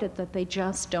decided that they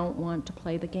just don't want to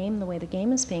play the game the way the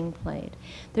game is being played.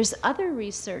 There's other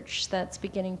research that's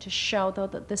beginning to show, though,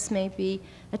 that this may be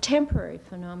a temporary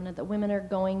phenomenon, that women are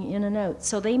going in and out.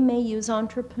 So they may use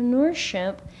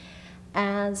entrepreneurship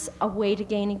as a way to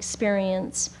gain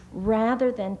experience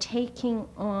rather than taking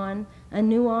on a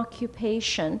new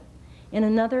occupation in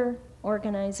another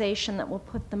organization that will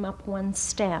put them up one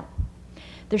step.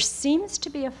 There seems to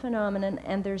be a phenomenon,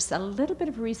 and there's a little bit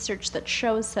of research that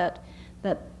shows that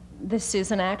this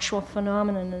is an actual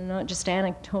phenomenon and not just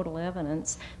anecdotal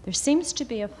evidence. There seems to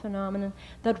be a phenomenon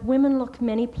that women look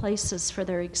many places for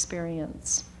their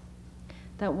experience,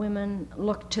 that women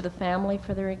look to the family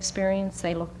for their experience,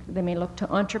 they may look to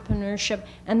entrepreneurship,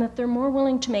 and that they're more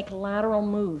willing to make lateral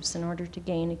moves in order to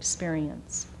gain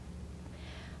experience.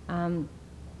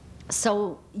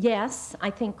 So yes, I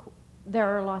think there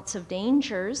are lots of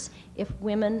dangers if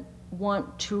women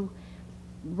want to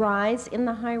rise in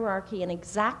the hierarchy in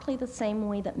exactly the same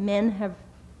way that men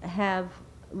have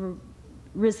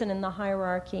risen in the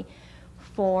hierarchy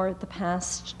for the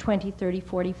past 20, 30,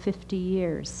 40, 50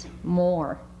 years,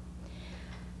 more.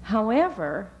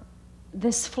 However,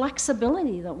 this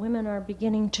flexibility that women are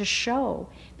beginning to show,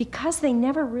 because they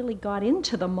never really got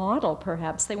into the model,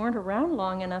 perhaps, they weren't around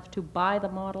long enough to buy the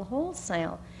model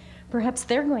wholesale, perhaps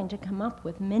they're going to come up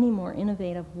with many more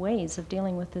innovative ways of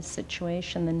dealing with this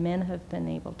situation than men have been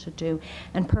able to do.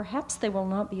 And perhaps they will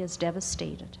not be as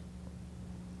devastated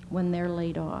when they're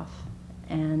laid off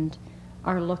and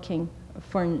are looking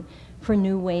for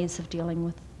new ways of dealing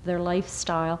with their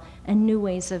lifestyle and new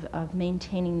ways of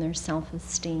maintaining their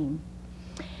self-esteem.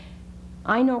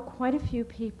 I know quite a few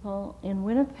people in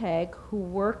Winnipeg who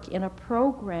work in a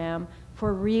program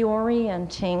for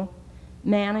reorienting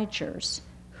managers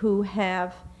who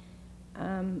have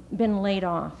been laid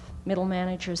off, middle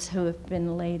managers who have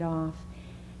been laid off.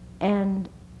 And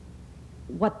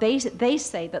what they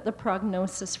say that the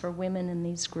prognosis for women in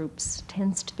these groups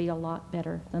tends to be a lot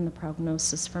better than the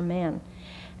prognosis for men.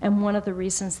 And one of the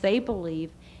reasons they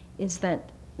believe is that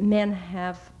men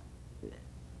have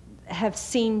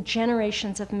seen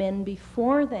generations of men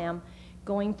before them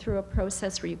going through a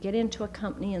process where you get into a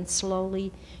company and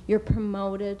slowly you're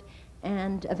promoted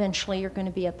and eventually you're going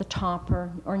to be at the top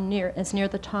or as near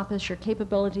the top as your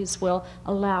capabilities will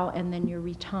allow, and then you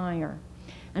retire.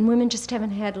 And women just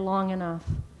haven't had long enough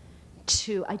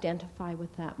to identify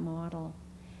with that model.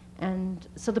 And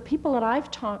so the people that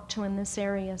I've talked to in this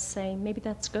area say maybe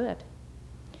that's good.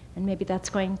 And maybe that's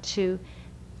going to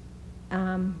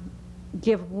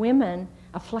give women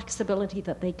a flexibility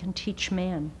that they can teach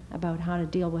men about how to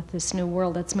deal with this new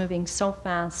world that's moving so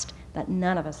fast that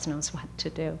none of us knows what to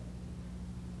do.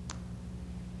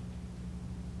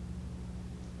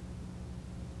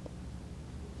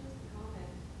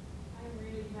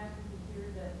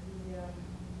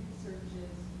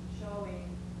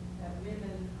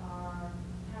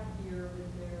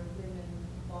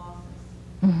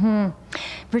 Mm-hmm.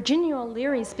 Virginia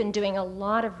O'Leary's been doing a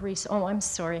lot of research. Oh, I'm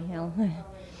sorry, Hal.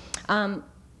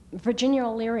 Virginia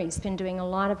O'Leary's been doing a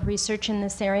lot of research in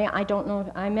this area. I don't know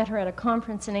if I met her at a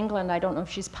conference in England. I don't know if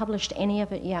she's published any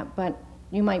of it yet, but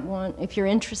you might want, if you're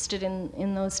interested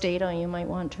in those data, you might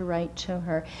want to write to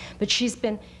her. But she's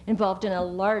been involved in a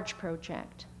large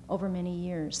project over many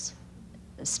years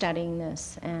studying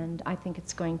this, and I think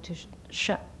it's going to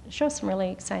show some really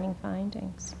exciting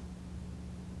findings.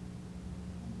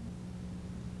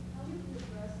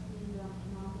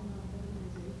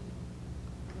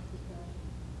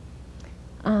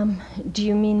 Do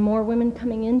you mean more women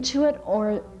coming into it,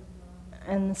 or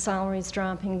and the salaries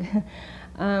dropping?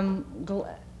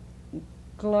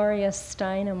 Gloria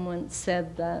Steinem once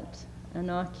said that an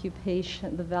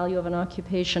occupation, the value of an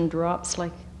occupation drops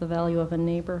like the value of a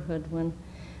neighborhood when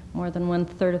more than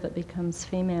 1/3 of it becomes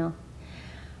female.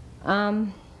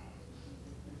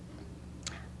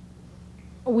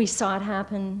 We saw it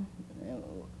happen.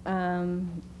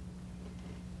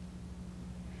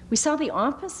 We saw the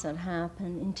opposite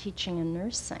happen in teaching and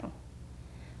nursing.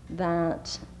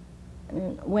 That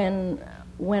when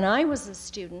I was a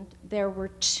student, there were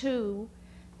 2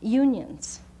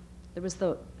 unions. There was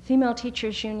the female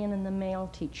teachers union and the male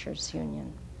teachers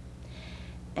union.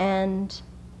 And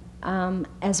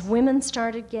as women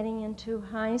started getting into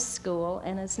high school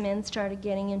and as men started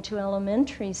getting into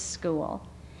elementary school,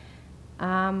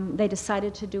 they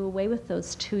decided to do away with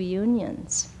those 2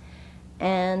 unions.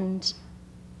 And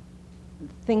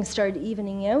things started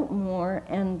evening out more,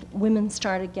 and women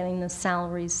started getting the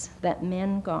salaries that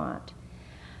men got.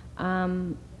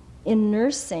 In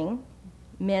nursing,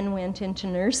 men went into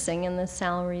nursing and the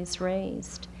salaries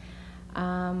raised.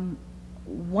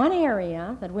 One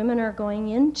area that women are going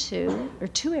into, or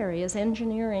 2 areas,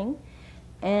 engineering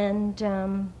and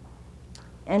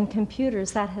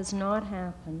computers, that has not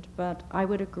happened, but I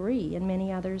would agree in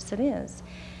many others it is.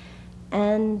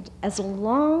 And as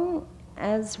long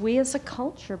as we as a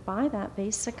culture buy that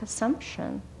basic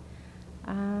assumption,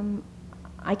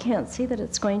 I can't see that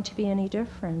it's going to be any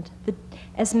different.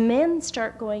 As men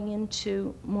start going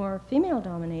into more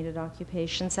female-dominated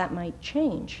occupations, that might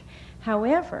change.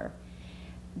 However,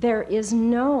 there is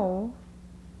no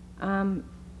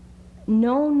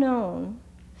known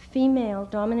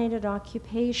female-dominated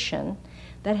occupation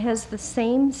that has the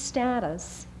same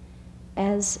status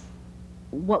as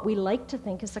what we like to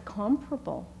think is a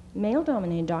comparable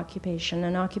male-dominated occupation,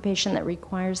 an occupation that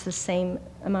requires the same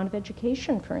amount of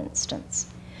education, for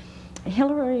instance.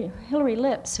 Hilary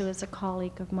Lips, who is a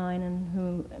colleague of mine and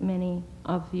who many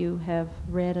of you have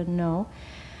read and know,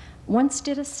 once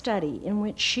did a study in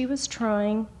which she was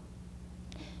trying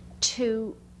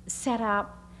to set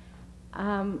up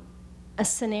a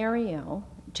scenario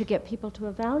to get people to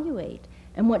evaluate.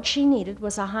 And what she needed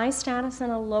was a high status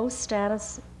and a low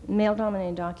status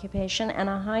male-dominated occupation, and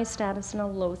a high status and a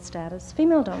low status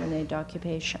female-dominated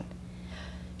occupation.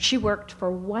 She worked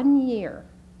for 1 year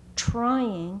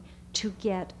trying to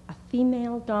get a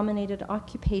female-dominated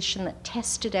occupation that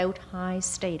tested out high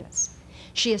status.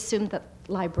 She assumed that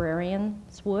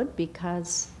librarians would,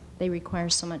 because they require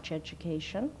so much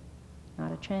education.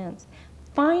 Not a chance.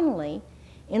 Finally,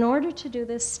 in order to do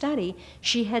this study,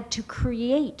 she had to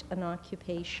create an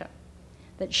occupation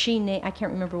that I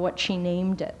can't remember what she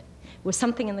named it. It was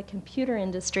something in the computer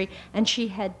industry, and she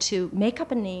had to make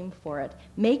up a name for it,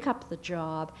 make up the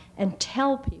job, and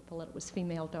tell people it was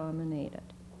female-dominated.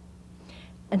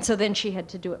 And so then she had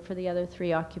to do it for the other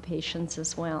 3 occupations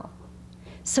as well.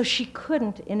 So she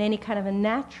couldn't, in any kind of a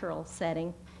natural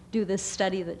setting, do this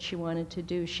study that she wanted to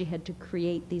do. She had to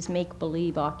create these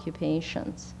make-believe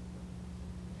occupations.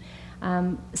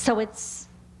 So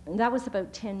that was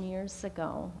about 10 years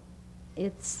ago.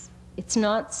 It's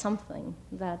not something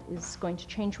that is going to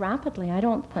change rapidly, I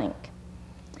don't think.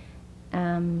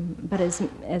 But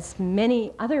as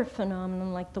many other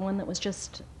phenomena, like the one that was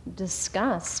just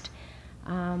discussed,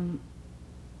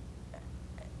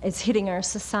 is hitting our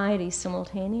society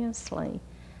simultaneously.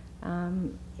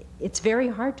 It's very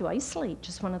hard to isolate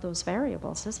just one of those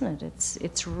variables, isn't it?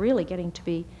 It's really getting to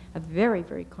be a very,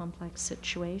 very complex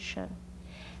situation.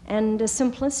 And as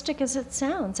simplistic as it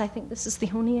sounds, I think this is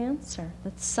the only answer,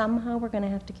 that somehow we're going to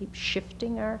have to keep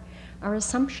shifting our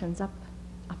assumptions up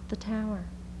the tower.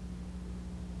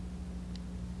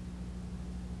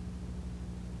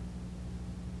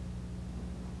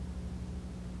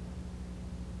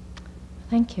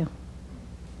 Thank you.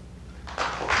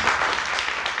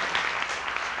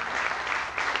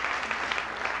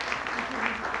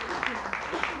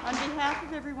 On behalf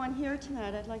of everyone here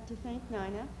tonight, I'd like to thank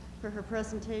Nina for her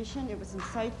presentation. It was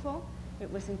insightful,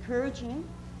 it was encouraging,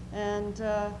 and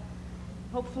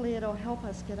hopefully it'll help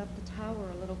us get up the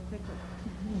tower a little quicker.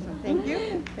 So thank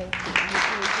you. Thank you.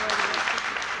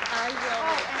 I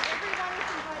will.